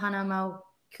contains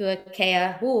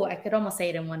Papahanaumokuakea. Ooh, I could almost say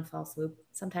it in one fell swoop.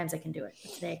 Sometimes I can do it,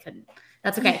 but today I couldn't.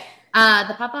 That's okay.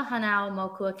 The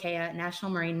Papahanaumokuakea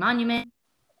National Marine Monument,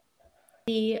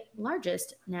 the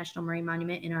largest national marine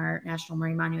monument in our national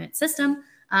marine monument system,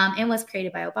 and was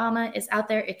created by Obama, is out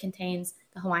there. It contains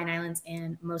the Hawaiian Islands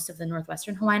and most of the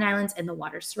northwestern Hawaiian Islands and the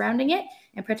waters surrounding it,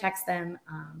 and protects them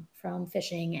from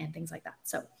fishing and things like that.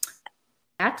 So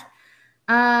that.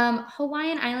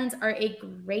 Hawaiian Islands are a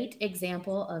great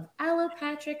example of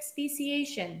allopatric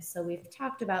speciation. So we've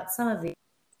talked about some of the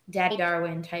Daddy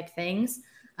Darwin type things.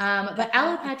 But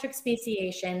allopatric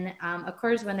speciation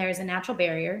occurs when there is a natural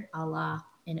barrier, a la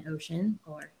an ocean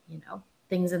or,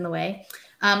 things in the way,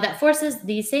 that forces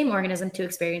the same organism to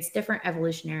experience different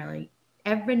evolutionarily.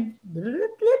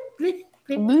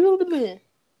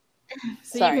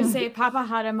 So you can say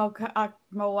Papahana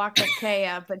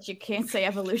Moakakea, but you can't say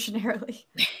evolutionarily.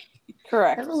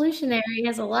 Correct. Evolutionary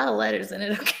has a lot of letters in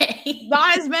it, okay?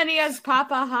 Not as many as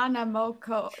Papahana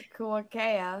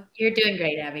Moakakea. You're doing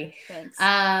great, Abby. Thanks.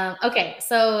 Okay,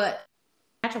 so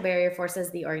natural barrier forces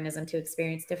the organism to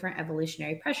experience different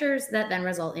evolutionary pressures that then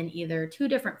result in either two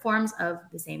different forms of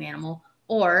the same animal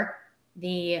or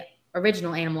the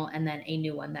original animal and then a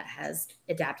new one that has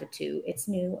adapted to its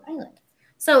new island.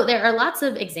 So there are lots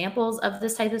of examples of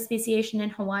this type of speciation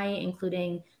in Hawaii,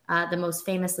 including the most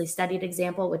famously studied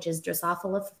example, which is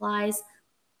Drosophila flies.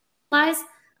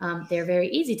 They're very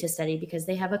easy to study because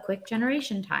they have a quick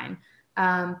generation time.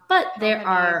 But there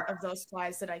are of those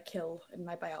flies that I kill in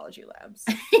my biology labs.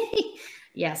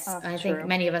 Yes, I think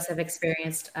many of us have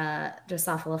experienced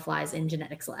Drosophila flies in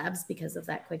genetics labs because of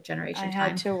that quick generation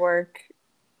time.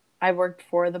 I worked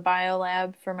for the bio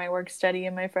lab for my work study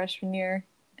in my freshman year,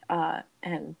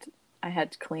 and I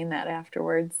had to clean that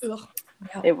afterwards. Ugh.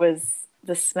 It was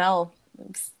the smell.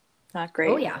 It's not great.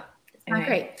 Oh yeah, it's not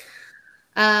great.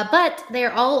 But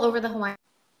they're all over the Hawaiian.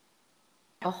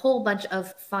 A whole bunch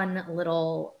of fun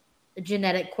little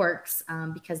genetic quirks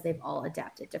because they've all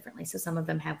adapted differently. So some of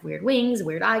them have weird wings,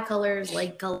 weird eye colors,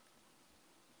 leg color,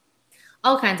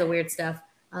 all kinds of weird stuff.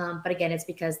 But again, it's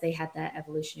because they had that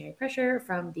evolutionary pressure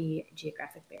from the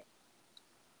geographic barrier.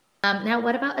 Now,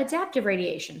 what about adaptive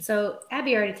radiation? So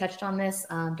Abby already touched on this.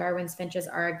 Darwin's finches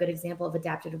are a good example of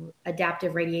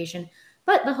adaptive radiation,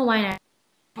 but the Hawaiian Islands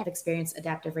have experienced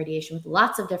adaptive radiation with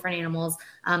lots of different animals.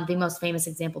 The most famous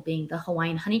example being the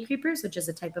Hawaiian honey creepers, which is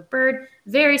a type of bird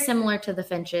very similar to the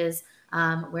finches,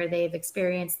 where they've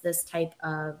experienced this type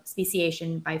of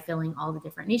speciation by filling all the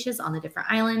different niches on the different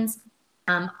islands.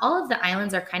 All of the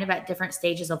islands are kind of at different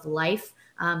stages of life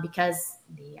because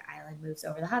the island moves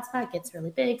over the hotspot, gets really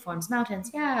big, forms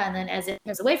mountains, and then as it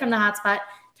moves away from the hotspot,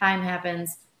 time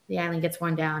happens, the island gets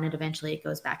worn down, and eventually it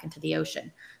goes back into the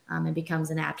ocean and becomes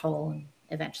an atoll and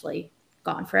eventually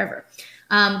gone forever.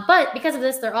 But because of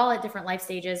this, they're all at different life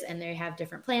stages, and they have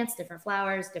different plants, different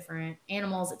flowers, different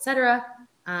animals, etc.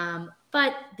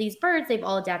 But these birds, they've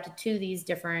all adapted to these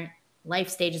different life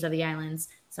stages of the islands.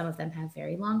 Some of them have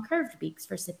very long curved beaks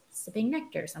for sipping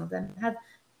nectar. Some of them have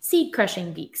seed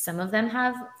crushing beaks. Some of them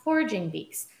have foraging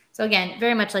beaks. So again,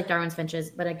 very much like Darwin's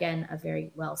finches, but again, a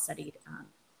very well studied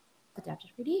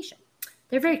adaptive radiation.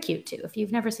 They're very cute too. If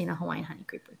you've never seen a Hawaiian honey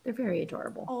creeper, they're very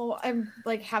adorable. Oh, I'm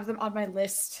have them on my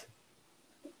list.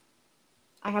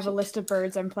 I have a list of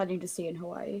birds I'm planning to see in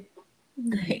Hawaii.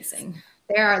 Amazing.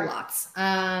 There are lots.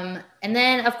 And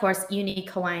then, of course,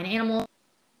 unique Hawaiian animals.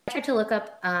 I tried to look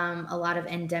up a lot of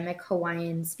endemic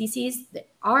Hawaiian species. There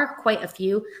are quite a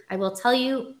few. I will tell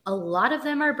you, a lot of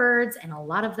them are birds and a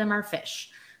lot of them are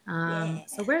fish.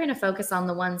 So we're going to focus on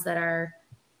the ones that are,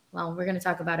 well, we're going to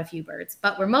talk about a few birds,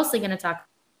 but we're mostly going to talk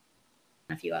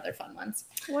a few other fun ones.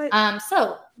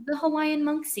 So the Hawaiian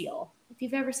monk seal. If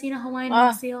you've ever seen a Hawaiian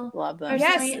monk seal, love them.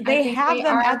 Yes, they have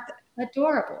them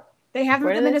adorable. They have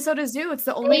them at the Minnesota Zoo. It's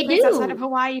the only place outside of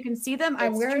Hawaii you can see them.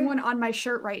 I'm wearing one on my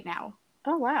shirt right now.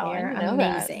 Oh wow, they're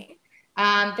amazing.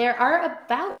 There are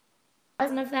about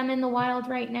 1,000 of them in the wild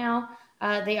right now.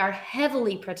 They are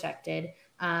heavily protected.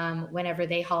 Whenever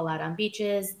they haul out on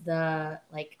beaches, the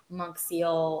monk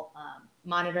seal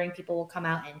monitoring people will come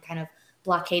out and kind of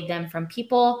blockade them from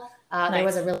people. Nice. There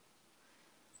was a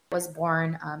was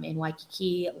born in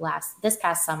Waikiki this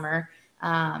past summer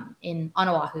on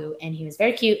Oahu, and he was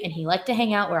very cute and he liked to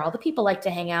hang out where all the people like to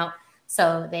hang out.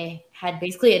 So they had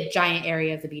basically a giant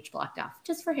area of the beach blocked off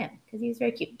just for him because he was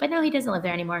very cute. But now he doesn't live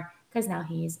there anymore because now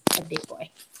he's a big boy.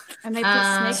 And they put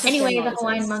snakes anyway, the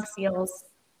Hawaiian monk seals.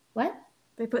 What?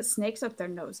 They put snakes up their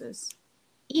noses.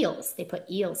 Eels. They put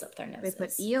eels up their noses. They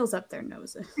put eels up their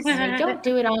noses. They don't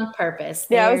do it on purpose.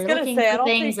 Yeah, I was going to say, I don't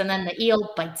think... and then the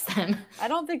eel bites them. I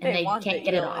don't think they want can't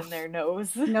the eel in their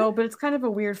nose. No, but it's kind of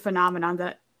a weird phenomenon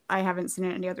that I haven't seen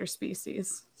in any other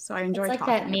species. So I enjoy talking about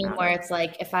it. It's like that meme where it's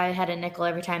like, if I had a nickel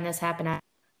every time this happened, I had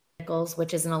nickels,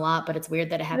 which isn't a lot, but it's weird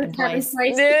that it happened twice.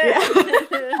 Yeah.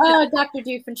 Oh, Dr.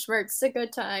 Doofenshmirtz, a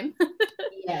good time.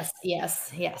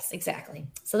 Yes, exactly.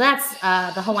 So that's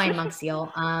the Hawaiian monk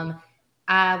seal.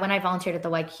 When I volunteered at the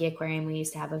Waikiki Aquarium, we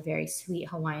used to have a very sweet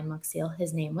Hawaiian monk seal.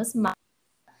 His name was Ma.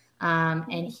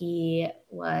 And he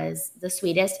was the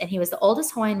sweetest, and he was the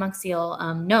oldest Hawaiian monk seal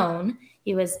known.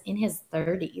 He was in his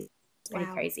 30s. It's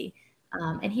pretty crazy.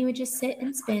 And he would just sit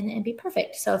and spin and be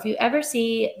perfect. So if you ever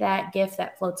see that GIF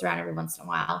that floats around every once in a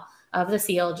while of the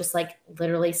seal just like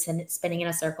literally spinning in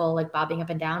a circle, like bobbing up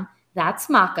and down, that's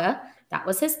Maka. That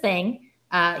was his thing.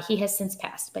 He has since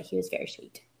passed, but he was very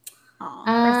sweet.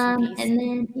 Aww, and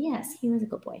then, yes, he was a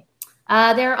good boy.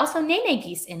 There are also nene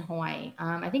geese in Hawaii.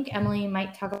 I think Emily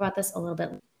might talk about this a little bit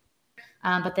later.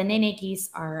 But the nene geese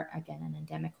are, again, an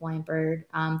endemic Hawaiian bird.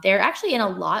 They're actually in a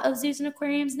lot of zoos and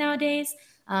aquariums nowadays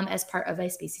as part of a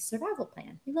species survival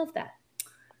plan. We love that.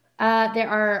 There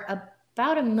are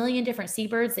about 1 million different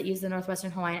seabirds that use the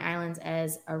northwestern Hawaiian Islands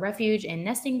as a refuge and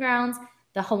nesting grounds.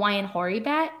 The Hawaiian hoary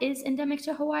bat is endemic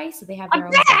to Hawaii, so they have their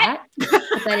own bat.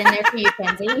 Put that in there for you,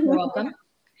 Kenzie. You're welcome.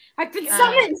 I've been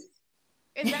summoned.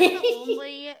 Is that the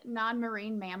only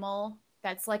non-marine mammal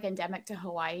that's like endemic to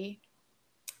Hawaii?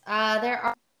 There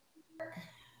are.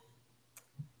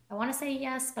 I want to say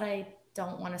yes, but I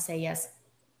don't want to say yes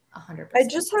 100%. I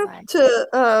just have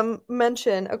to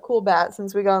mention a cool bat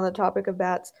since we got on the topic of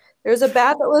bats. There's a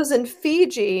bat that lives in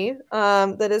Fiji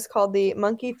that is called the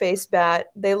monkey face bat.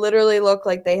 They literally look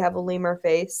like they have a lemur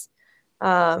face,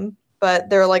 but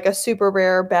they're like a super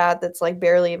rare bat that's like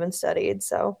barely even studied.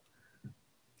 So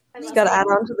just got to add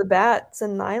on to the bats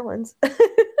and the islands.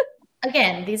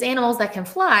 Again, these animals that can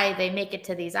fly, they make it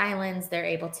to these islands. They're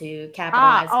able to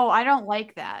capitalize. I don't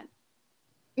like that.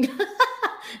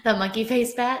 The monkey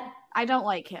face bat? I don't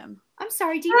like him. I'm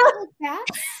sorry, do you not like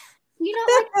bats? Do you not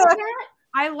like that?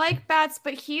 I like bats,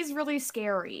 but he's really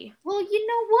scary. Well, you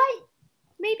know what?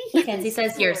 Maybe Kenzie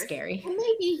says you're scary. Well,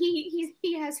 maybe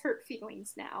he has hurt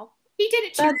feelings now. He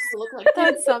didn't choose to look like that.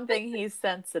 That's something he's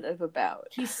sensitive about.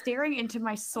 He's staring into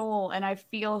my soul, and I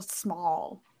feel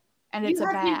small. And it's You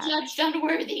a have been bat. judged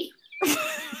unworthy.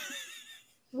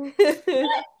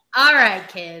 All right,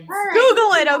 kids. All right.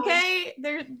 Google it, okay?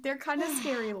 They're kind of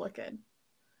scary looking.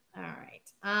 All right.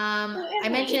 I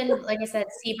mentioned, like I said,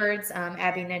 seabirds.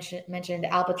 Abby mentioned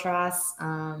albatross.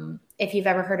 If you've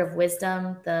ever heard of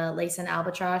Wisdom, the Laysan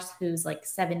albatross, who's like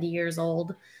 70 years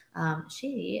old,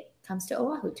 she comes to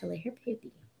Oahu to lay her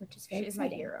baby, which is very exciting.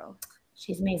 My hero.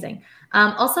 She's amazing.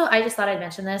 Also, I just thought I'd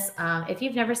mention this. If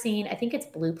you've never seen, I think it's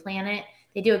Blue Planet.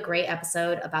 They do a great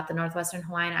episode about the northwestern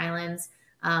Hawaiian Islands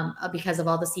because of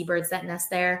all the seabirds that nest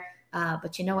there.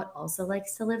 But you know what also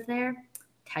likes to live there?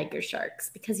 Tiger sharks.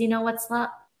 Because you know what's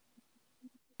up?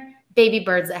 Baby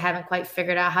birds that haven't quite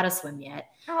figured out how to swim yet.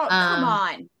 Oh, come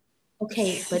on.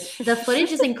 Okay, but the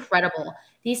footage is incredible.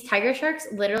 These tiger sharks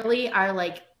literally are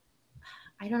like,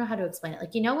 I don't know how to explain it.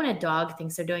 Like, you know when a dog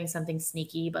thinks they're doing something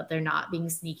sneaky, but they're not being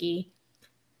sneaky?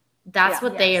 That's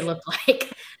what they look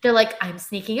like. They're like, I'm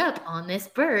sneaking up on this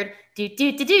bird, but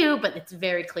it's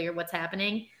very clear what's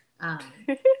happening.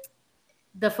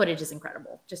 The footage is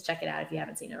incredible. Just check it out if you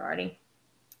haven't seen it already.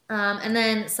 And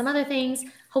then some other things,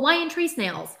 Hawaiian tree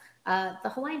snails. The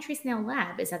Hawaiian Tree Snail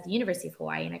Lab is at the University of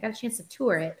Hawaii, and I got a chance to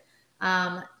tour it.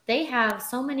 They have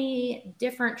so many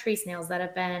different tree snails that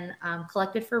have been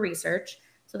collected for research.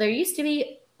 So there used to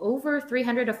be over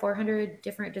 300 to 400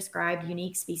 different described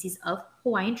unique species of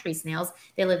Hawaiian tree snails.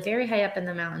 They live very high up in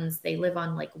the mountains. They live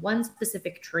on like one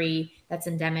specific tree that's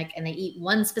endemic, and they eat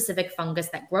one specific fungus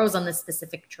that grows on this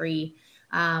specific tree.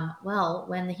 Well,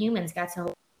 when the humans got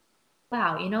to,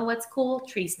 wow, you know what's cool?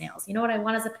 Tree snails. You know what I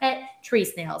want as a pet? Tree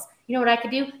snails. You know what I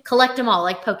could do? Collect them all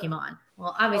like Pokemon.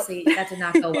 Well, obviously that did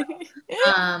not go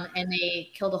well. And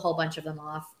they killed a whole bunch of them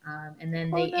off. And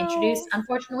then they introduced,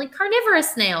 unfortunately,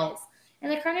 carnivorous snails.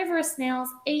 And the carnivorous snails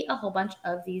ate a whole bunch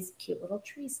of these cute little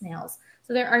tree snails.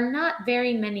 So there are not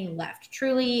very many left.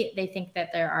 Truly, they think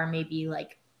that there are maybe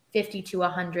like 50 to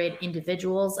 100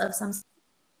 individuals of some.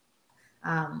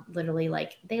 Literally,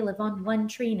 like they live on one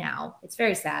tree now. It's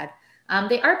very sad.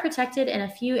 They are protected in a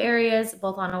few areas,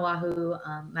 both on Oahu,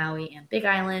 Maui, and Big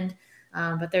Island.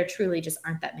 But there truly just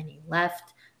aren't that many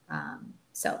left.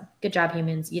 So good job,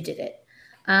 humans. You did it.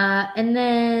 And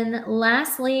then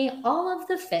lastly, all of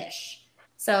the fish.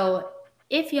 So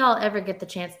if y'all ever get the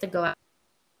chance to go out,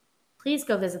 please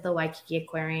go visit the Waikiki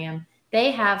Aquarium.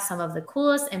 They have some of the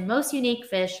coolest and most unique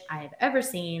fish I have ever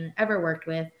seen, ever worked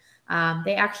with.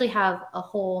 They actually have a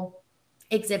whole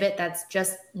exhibit that's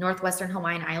just Northwestern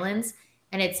Hawaiian Islands,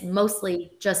 and it's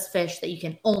mostly just fish that you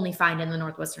can only find in the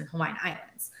Northwestern Hawaiian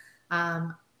Islands.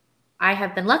 I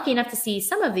have been lucky enough to see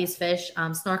some of these fish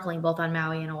snorkeling both on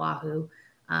Maui and Oahu.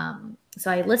 So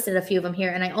I listed a few of them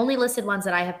here, and I only listed ones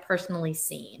that I have personally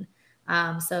seen.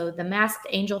 So the masked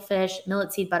angelfish,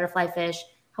 millet seed butterfly fish,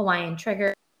 Hawaiian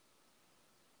trigger,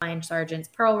 Hawaiian sergeants,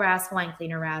 pearl wrasse, Hawaiian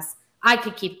cleaner wrasse. I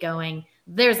could keep going.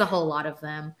 there's a whole lot of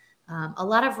them. A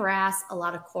lot of wrasse, a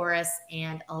lot of chorus,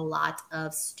 and a lot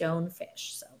of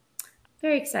stonefish. So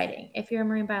very exciting. If you're a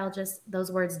marine biologist,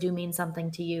 those words do mean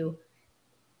something to you.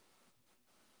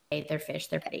 They're fish,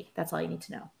 they're pretty. That's all you need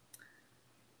to know.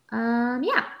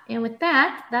 Yeah, and with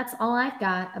that, that's all I've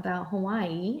got about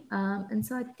Hawaii. And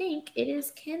so I think it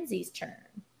is Kenzie's turn.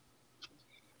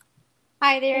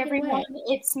 Hi there, everyone.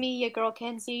 It's me, your girl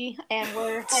Kenzie, and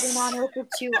we're heading on over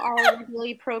to our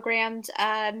regularly programmed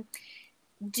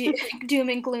doom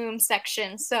and gloom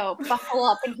section. So buckle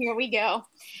up, and here we go.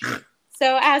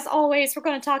 So as always, we're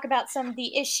going to talk about some of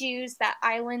the issues that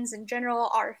islands in general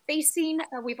are facing.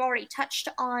 We've already touched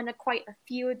on quite a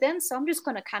few of them, so I'm just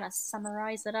going to kind of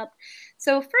summarize it up.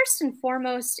 So first and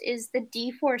foremost is the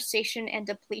deforestation and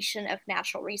depletion of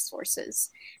natural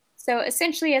resources. So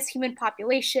essentially, as human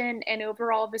population and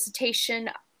overall visitation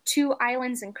to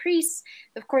islands increase,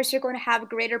 of course, you're going to have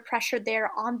greater pressure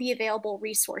there on the available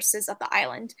resources of the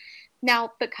island.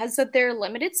 Now, because of their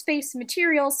limited space and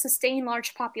materials, sustaining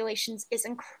large populations is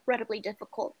incredibly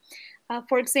difficult.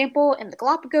 For example, in the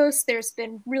Galapagos, there's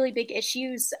been really big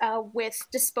issues with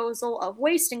disposal of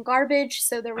waste and garbage.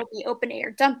 So there will be open air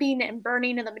dumping and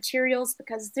burning of the materials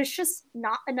because there's just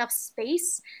not enough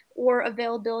space or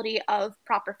availability of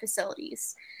proper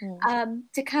facilities.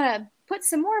 To kind of put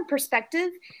some more in perspective,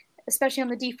 especially on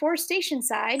the deforestation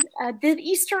side, the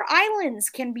Easter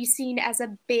Islands can be seen as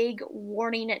a big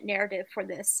warning narrative for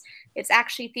this. It's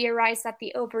actually theorized that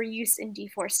the overuse and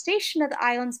deforestation of the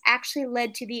islands actually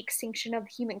led to the extinction of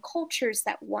human cultures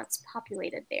that once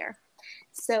populated there.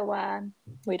 So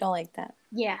we don't like that.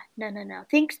 Yeah, no.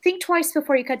 Think twice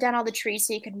before you cut down all the trees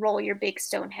so you can roll your big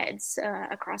stone heads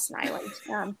across an island.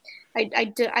 I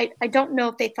don't know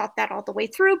if they thought that all the way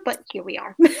through, but here we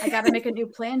are. I got to make a new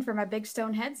plan for my big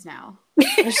stone heads now.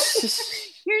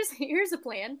 Here's a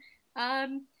plan.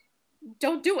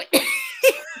 Don't do it.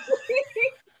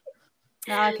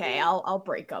 Okay, I'll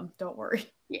break them. Don't worry.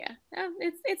 Yeah,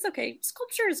 it's okay.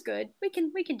 Sculpture is good. We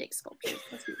can dig sculptures.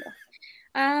 Let's do that.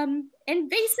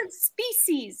 Invasive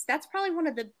species. That's probably one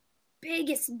of the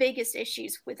biggest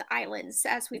issues with islands,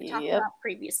 as we've talked about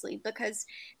previously, because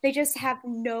they just have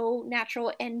no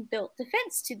natural inbuilt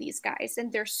defense to these guys,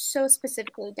 and they're so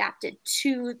specifically adapted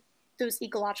to those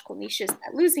ecological niches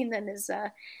that losing them is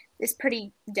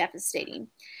pretty devastating.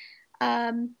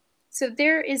 So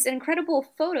there is an incredible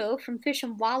photo from Fish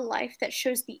and Wildlife that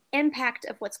shows the impact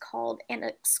of what's called an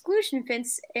exclusion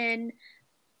fence in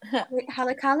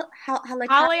Haleakala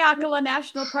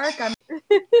National Park.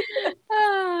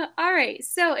 All right,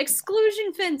 so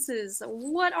exclusion fences,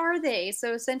 what are they?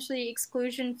 So essentially,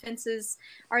 exclusion fences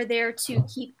are there to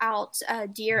keep out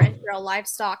deer and feral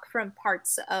livestock from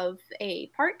parts of a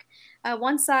park.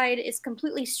 One side is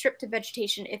completely stripped of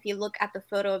vegetation if you look at the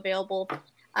photo available.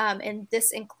 And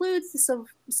this includes the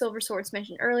silver swords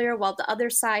mentioned earlier, while the other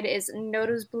side is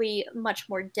noticeably much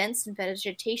more dense in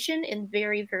vegetation and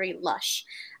very, very lush.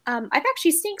 I've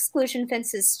actually seen exclusion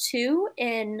fences too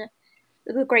in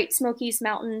the Great Smokies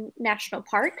Mountain National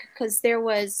Park, because there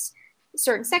was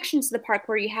certain sections of the park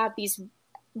where you have these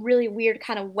really weird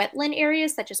kind of wetland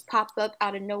areas that just pop up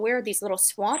out of nowhere, these little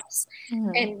swamps.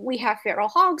 And we have feral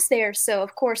hogs there, so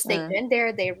of course they get in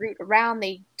there, they root around,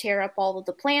 they tear up all of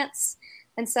the plants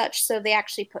and such, so they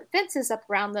actually put fences up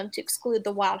around them to exclude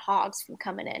the wild hogs from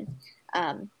coming in.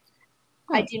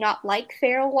 I do not like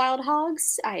feral wild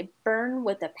hogs. I burn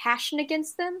with a passion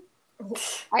against them.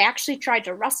 I actually tried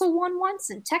to wrestle one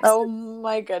once in Texas. Oh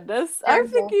my goodness. I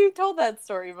think you told that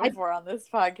story before on this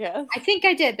podcast. I think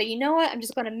I did, but you know what? I'm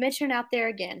just going to mention it out there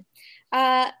again.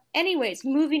 Anyways,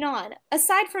 moving on.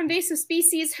 Aside from invasive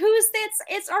species, who is this?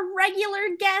 It's our regular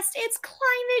guest. It's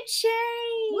climate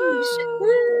change.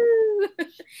 Woo!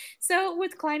 So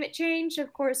with climate change,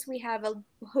 of course, we have a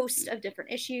host of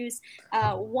different issues.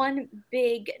 One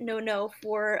big no-no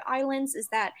for islands is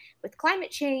that with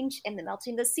climate change and the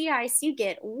melting of the sea ice, you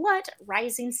get what?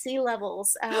 Rising sea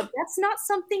levels. That's not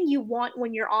something you want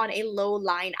when you're on a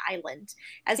low-lying island.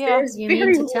 As there's you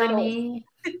mean to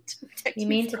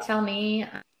tell me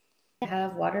I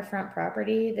have waterfront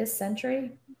property this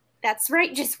century? That's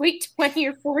right. Just wait 20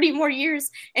 or 40 more years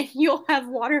and you'll have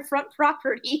waterfront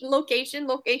property. Location.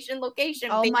 Oh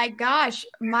my gosh.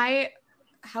 My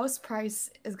house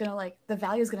price is the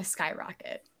value is gonna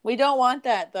skyrocket. We don't want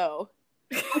that though.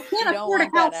 I can't afford a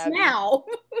house now.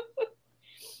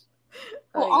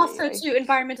 Well, also to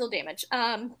environmental damage.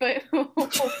 But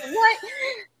what?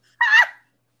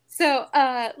 So,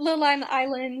 low-lying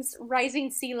islands, rising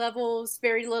sea levels,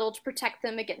 very little to protect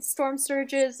them against storm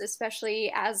surges,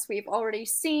 especially as we've already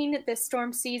seen this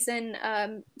storm season.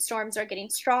 Storms are getting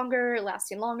stronger,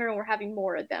 lasting longer, and we're having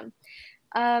more of them.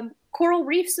 Coral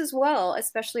reefs as well,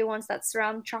 especially ones that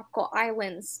surround tropical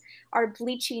islands, are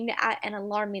bleaching at an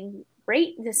alarming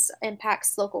rate. This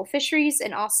impacts local fisheries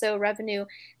and also revenue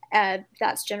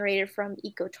that's generated from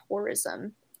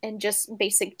ecotourism and just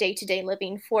basic day-to-day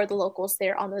living for the locals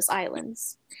there on those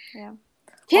islands. Yeah.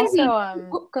 Kenzie,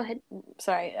 Also, go ahead.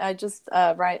 Sorry, I just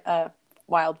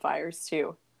wildfires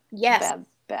too. Yes.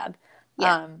 Bad.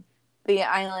 Yeah. The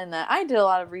island that I did a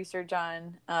lot of research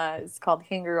on is called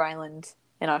Kangaroo Island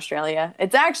in Australia.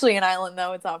 It's actually an island,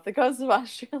 though. It's off the coast of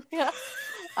Australia.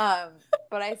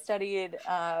 But I studied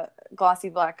glossy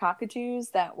black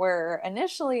cockatoos that were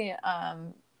initially,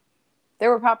 there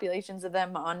were populations of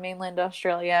them on mainland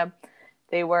Australia.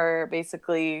 They were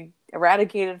basically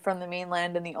eradicated from the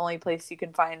mainland, and the only place you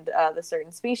can find the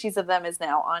certain species of them is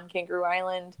now on Kangaroo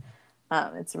Island.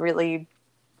 It's really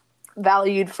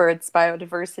valued for its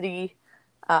biodiversity.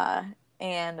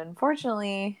 And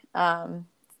unfortunately,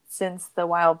 since the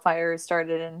wildfires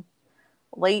started in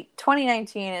late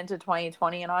 2019 into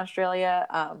 2020 in Australia,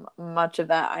 much of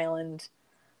that island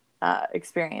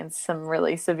experienced some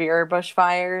really severe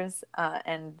bushfires,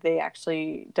 and they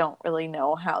actually don't really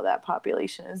know how that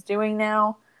population is doing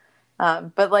now.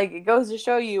 But like, it goes to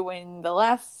show you, when the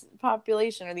last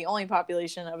population or the only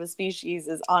population of a species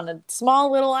is on a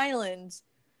small little island,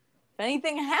 if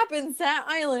anything happens to that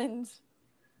island,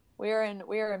 we are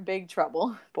in big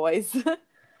trouble, boys.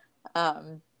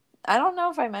 I don't know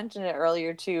if I mentioned it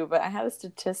earlier too, but I had a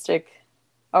statistic.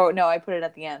 Oh no, I put it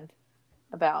at the end,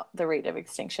 about the rate of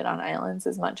extinction on islands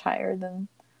is much higher than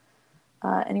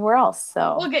anywhere else.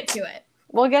 So We'll get to it.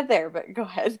 We'll get there, but go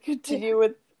ahead, continue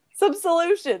with some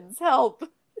solutions. Help.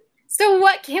 So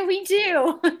what can we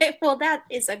do? Well, that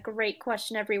is a great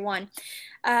question, everyone.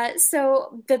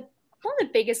 So one of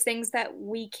the biggest things that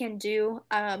we can do,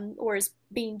 or is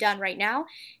being done right now,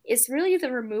 is really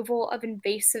the removal of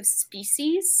invasive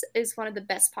species is one of the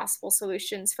best possible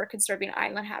solutions for conserving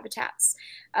island habitats.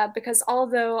 Because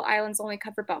although islands only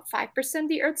cover about 5% of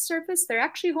the Earth's surface, they're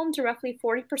actually home to roughly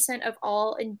 40% of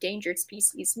all endangered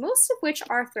species, most of which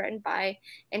are threatened by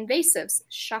invasives.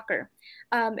 Shocker.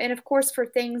 And of course, for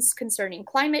things concerning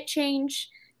climate change,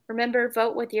 remember,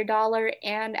 vote with your dollar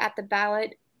and at the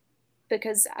ballot,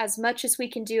 because as much as we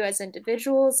can do as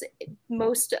individuals,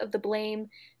 most of the blame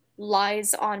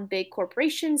lies on big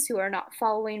corporations who are not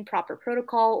following proper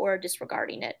protocol or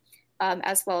disregarding it,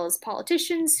 as well as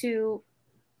politicians who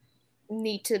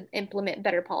need to implement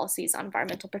better policies on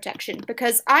environmental protection,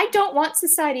 because I don't want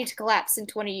society to collapse in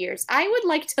 20 years. I would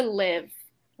like to live.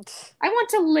 I want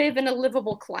to live in a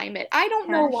livable climate. I don't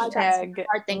know why that's a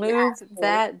hard thing to ask for.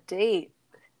 That date.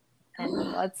 And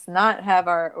let's not have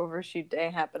our overshoot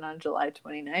day happen on July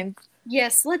 29th.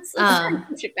 Yes, let's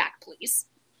push it back, please.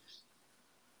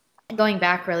 Going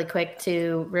back really quick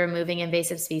to removing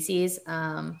invasive species,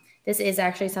 this is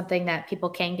actually something that people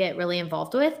can get really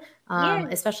involved with,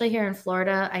 especially here in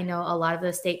Florida. I know a lot of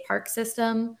the state park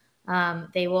system,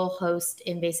 they will host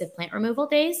invasive plant removal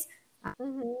days.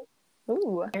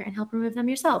 Ooh. And help remove them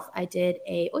yourself. I did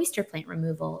a oyster plant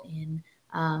removal in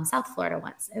South Florida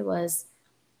once. It was,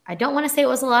 I don't want to say it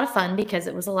was a lot of fun because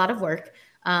it was a lot of work,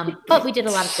 but we did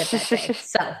a lot of good that day.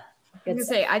 So I was gonna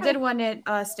say, I did one at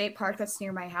a state park that's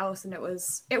near my house, and it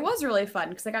was really fun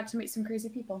because I got to meet some crazy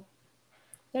people.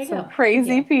 There you go.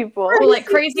 Crazy people. Well, like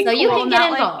crazy, so you can get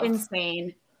not involved. like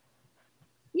insane.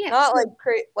 Yeah, Not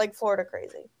like Florida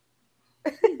crazy.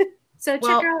 So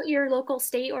check out your local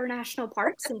state or national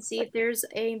parks and see if there's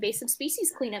an invasive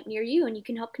species cleanup near you, and you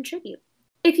can help contribute.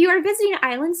 If you are visiting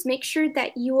islands, make sure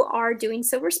that you are doing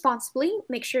so responsibly.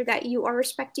 Make sure that you are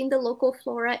respecting the local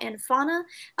flora and fauna,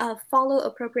 follow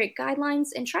appropriate guidelines,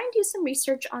 and try and do some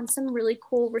research on some really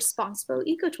cool, responsible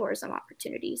ecotourism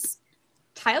opportunities.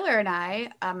 Tyler and I,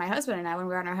 my husband and I, when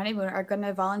we're on our honeymoon, are going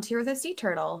to volunteer with a sea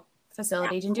turtle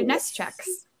facility and do nest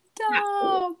checks.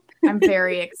 Stop. I'm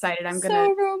very excited.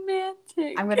 So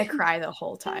romantic. I'm gonna cry the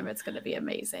whole time. It's gonna be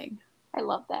amazing. I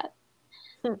love that.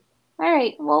 All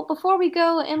right. Well, before we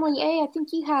go, Emily A., I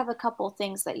think you have a couple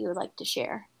things that you would like to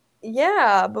share.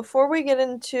 Yeah, before we get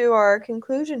into our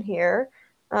conclusion here,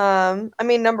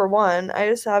 number one, I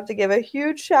just have to give a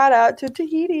huge shout out to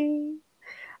Tahiti.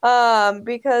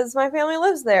 Because my family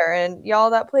lives there, and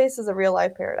y'all, that place is a real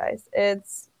life paradise.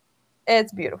 It's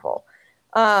beautiful.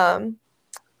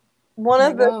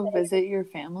 Go visit your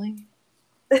family.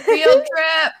 Field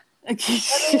trip. I'm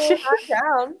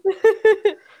down.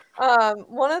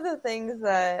 One of the things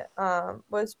that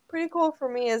was pretty cool for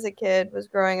me as a kid was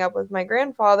growing up with my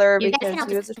grandfather because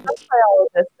he was a shark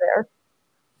biologist there.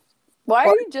 Why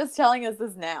are you just telling us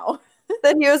this now?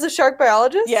 That he was a shark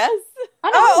biologist? Yes.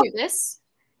 I don't do this.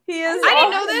 He is. I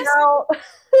didn't know this.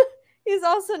 He's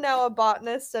also now a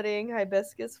botanist studying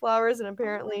hibiscus flowers, and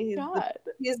apparently God.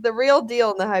 he's the real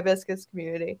deal in the hibiscus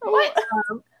community. What?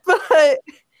 But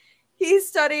he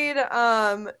studied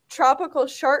tropical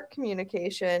shark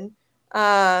communication,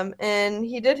 and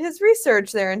he did his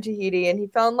research there in Tahiti, and he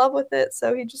fell in love with it,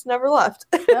 so he just never left.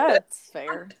 That's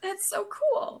fair. That's so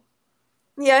cool.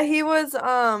 Yeah, he was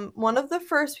one of the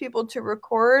first people to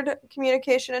record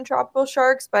communication in tropical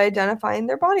sharks by identifying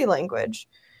their body language.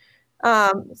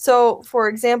 So, for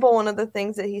example, one of the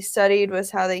things that he studied was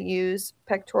how they use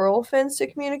pectoral fins to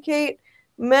communicate.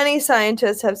 Many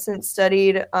scientists have since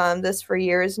studied this for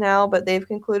years now, but they've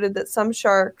concluded that some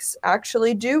sharks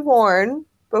actually do warn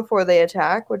before they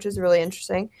attack, which is really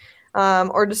interesting,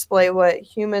 or display what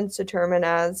humans determine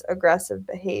as aggressive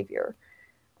behavior.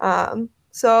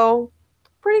 So,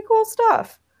 pretty cool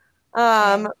stuff.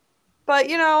 But,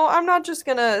 you know, I'm not just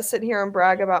going to sit here and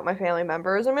brag about my family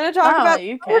members. I'm going to talk about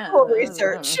cool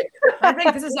research. I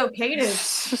think this is okay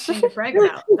to brag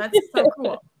about. That's so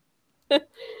cool.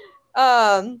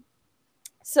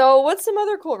 So what's some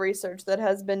other cool research that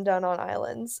has been done on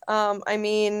islands? I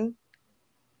mean,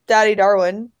 Daddy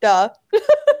Darwin, duh.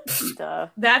 Duh.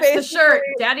 That's the shirt.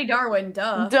 Daddy Darwin,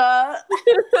 duh. Duh.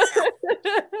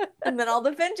 And then all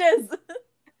the finches.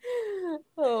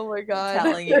 Oh my God. I'm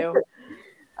telling you.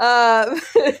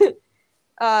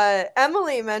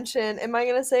 Emily mentioned, am I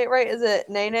going to say it right? Is it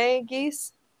Nene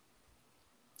geese?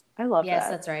 I love Yes,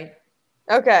 that. that's right.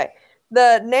 Okay.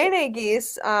 The Nene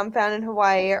geese found in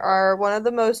Hawaii are one of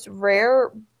the most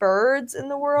rare birds in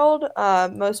the world,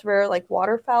 most rare like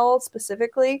waterfowl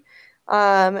specifically.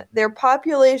 Their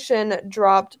population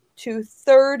dropped to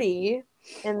 30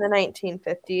 in the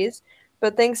 1950s,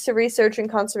 but thanks to research and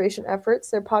conservation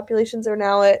efforts, their populations are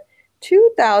now at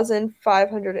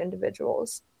 2,500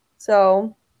 individuals.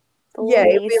 So, Yeah,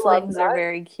 we love geeslings that. are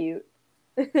very cute.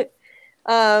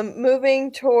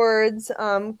 Moving towards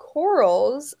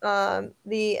corals,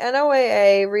 the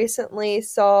NOAA recently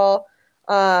saw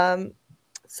some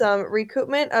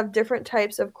recoupment of different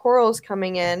types of corals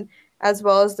coming in, as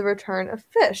well as the return of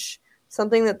fish,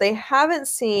 something that they haven't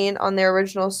seen on their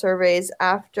original surveys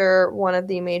after one of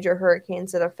the major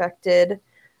hurricanes that affected,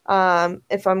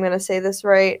 if I'm going to say this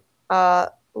right,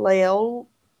 Lalo?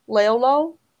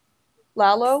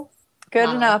 Good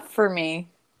Wow. enough for me.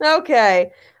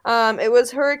 Okay. It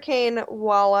was Hurricane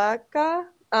Walaka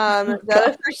that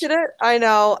affected it. I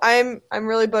know. I'm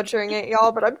really butchering it,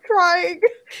 y'all, but I'm trying.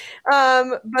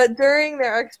 But during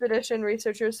their expedition,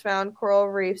 researchers found coral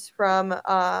reefs from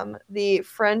the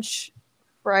French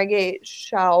frigate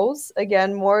shoals.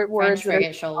 Again, more words. French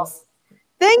frigate shoals.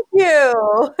 Thank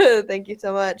you. Thank you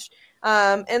so much.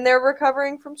 And they're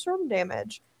recovering from storm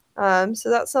damage. So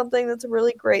that's something that's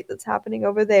really great that's happening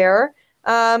over there.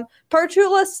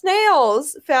 Partula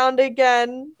snails found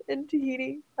again in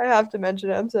Tahiti. I have to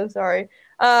mention it. I'm so sorry.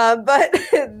 But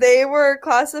they were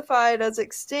classified as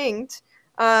extinct.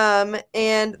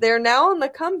 And they're now on the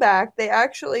comeback. They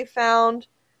actually found,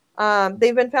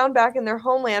 they've been found back in their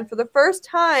homeland for the first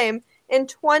time in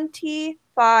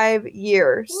 25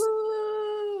 years.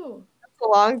 Woo! That's a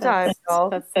long time,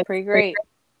 y'all. That's pretty great.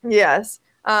 Yes.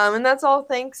 And that's all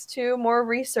thanks to more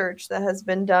research that has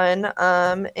been done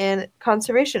and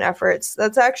conservation efforts.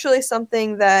 That's actually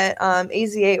something that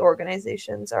AZA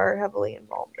organizations are heavily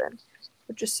involved in,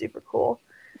 which is super cool.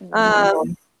 A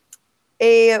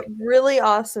really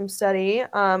awesome study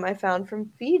I found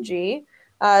from Fiji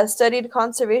studied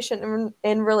conservation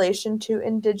in relation to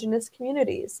indigenous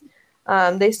communities.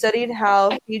 They studied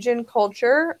how Fijian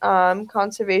culture,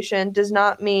 conservation does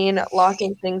not mean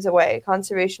locking things away.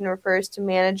 Conservation refers to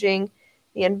managing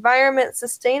the environment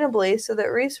sustainably so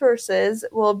that resources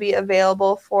will be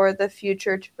available for the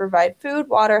future to provide food,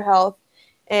 water, health,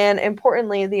 and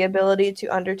importantly, the ability to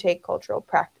undertake cultural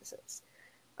practices.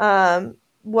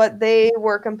 What they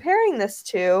were comparing this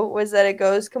to was that it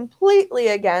goes completely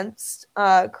against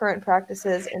current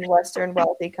practices in Western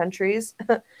wealthy countries.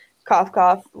 Cough,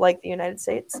 cough, like the United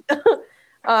States,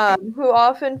 who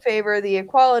often favor the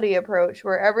equality approach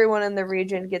where everyone in the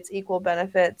region gets equal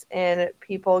benefits and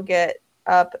people give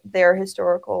up their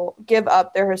historical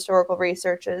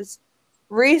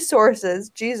resources,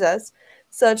 Jesus,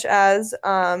 such as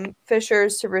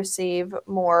fishers to receive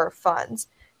more funds.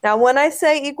 Now, when I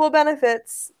say equal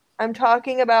benefits, I'm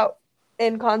talking about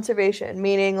in conservation,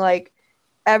 meaning like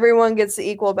everyone gets the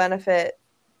equal benefit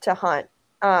to hunt.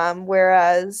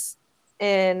 Whereas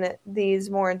in these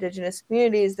more indigenous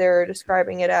communities, they're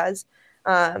describing it as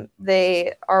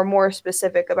they are more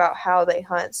specific about how they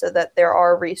hunt so that there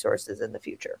are resources in the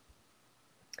future.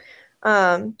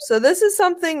 So this is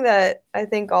something that I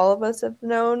think all of us have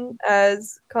known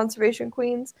as conservation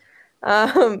queens.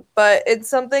 But it's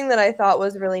something that I thought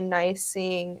was really nice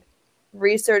seeing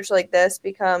research like this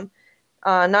become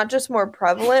not just more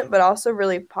prevalent, but also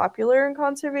really popular in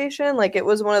conservation. Like it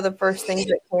was one of the first things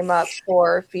that came up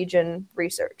for Fijian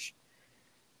research.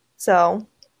 So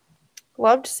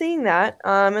loved seeing that.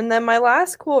 And then my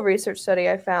last cool research study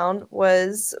I found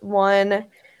was one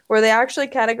where they actually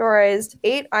categorized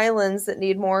 8 islands that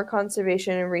need more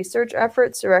conservation and research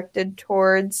efforts directed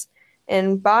towards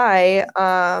and by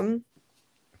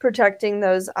protecting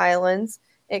those islands.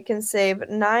 It can save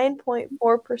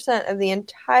 9.4% of the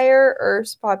entire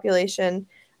Earth's population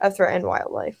of threatened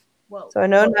wildlife. Whoa. So I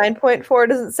know 9.4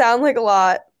 doesn't sound like a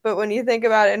lot, but when you think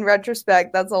about it in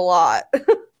retrospect, that's a lot.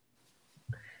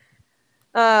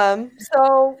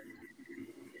 So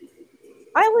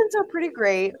islands are pretty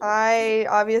great. I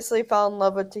obviously fell in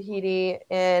love with Tahiti,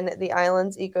 and the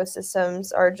island's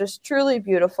ecosystems are just truly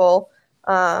beautiful.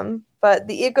 But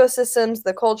the ecosystems,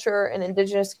 the culture, and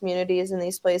indigenous communities in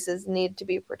these places need to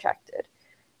be protected.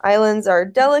 Islands are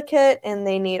delicate, and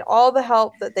they need all the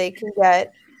help that they can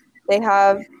get. They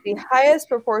have the highest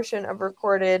proportion of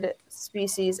recorded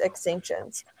species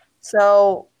extinctions.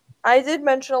 So I did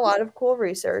mention a lot of cool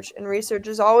research, and research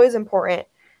is always important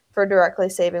for directly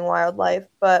saving wildlife.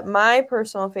 But my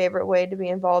personal favorite way to be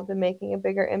involved in making a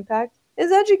bigger impact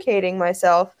is educating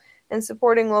myself and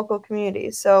supporting local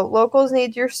communities. So locals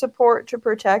need your support to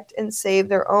protect and save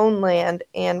their own land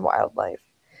and wildlife.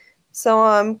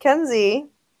 So, Kenzie,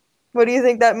 what do you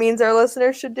think that means our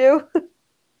listeners should do?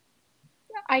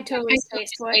 I totally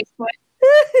spaced what.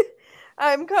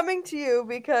 I'm coming to you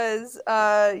because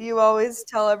you always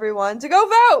tell everyone to go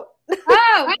vote.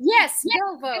 Oh, yes,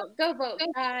 go vote. Go vote.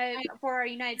 For our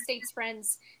United States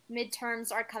friends,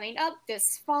 midterms are coming up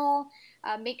this fall.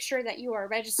 Make sure that you are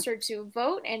registered to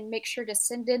vote and make sure to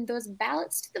send in those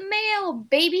ballots to the mail,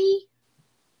 baby.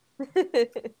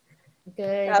 Good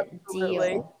Absolutely.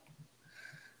 deal.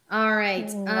 All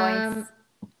right. Nice.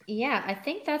 Yeah, I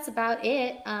think that's about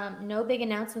it. No big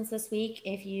announcements this week.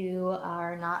 If you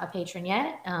are not a patron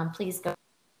yet, please go.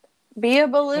 Be a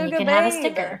And beluga you can babe. have a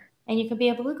sticker. And you can be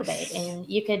a beluga babe. And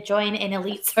you could join an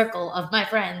elite circle of my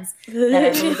friends that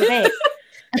are beluga babe.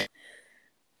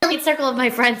 Elite circle of my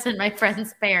friends and my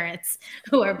friends' parents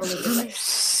who are beluga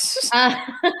babes. But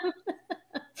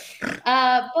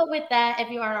with that, if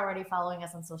you aren't already following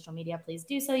us on social media, please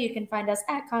do so. You can find us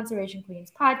at Conservation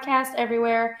Queens Podcast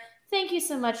everywhere. Thank you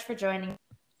so much for joining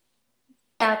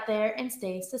out there and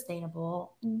stay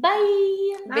sustainable.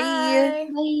 Bye. Bye.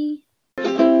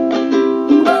 Bye.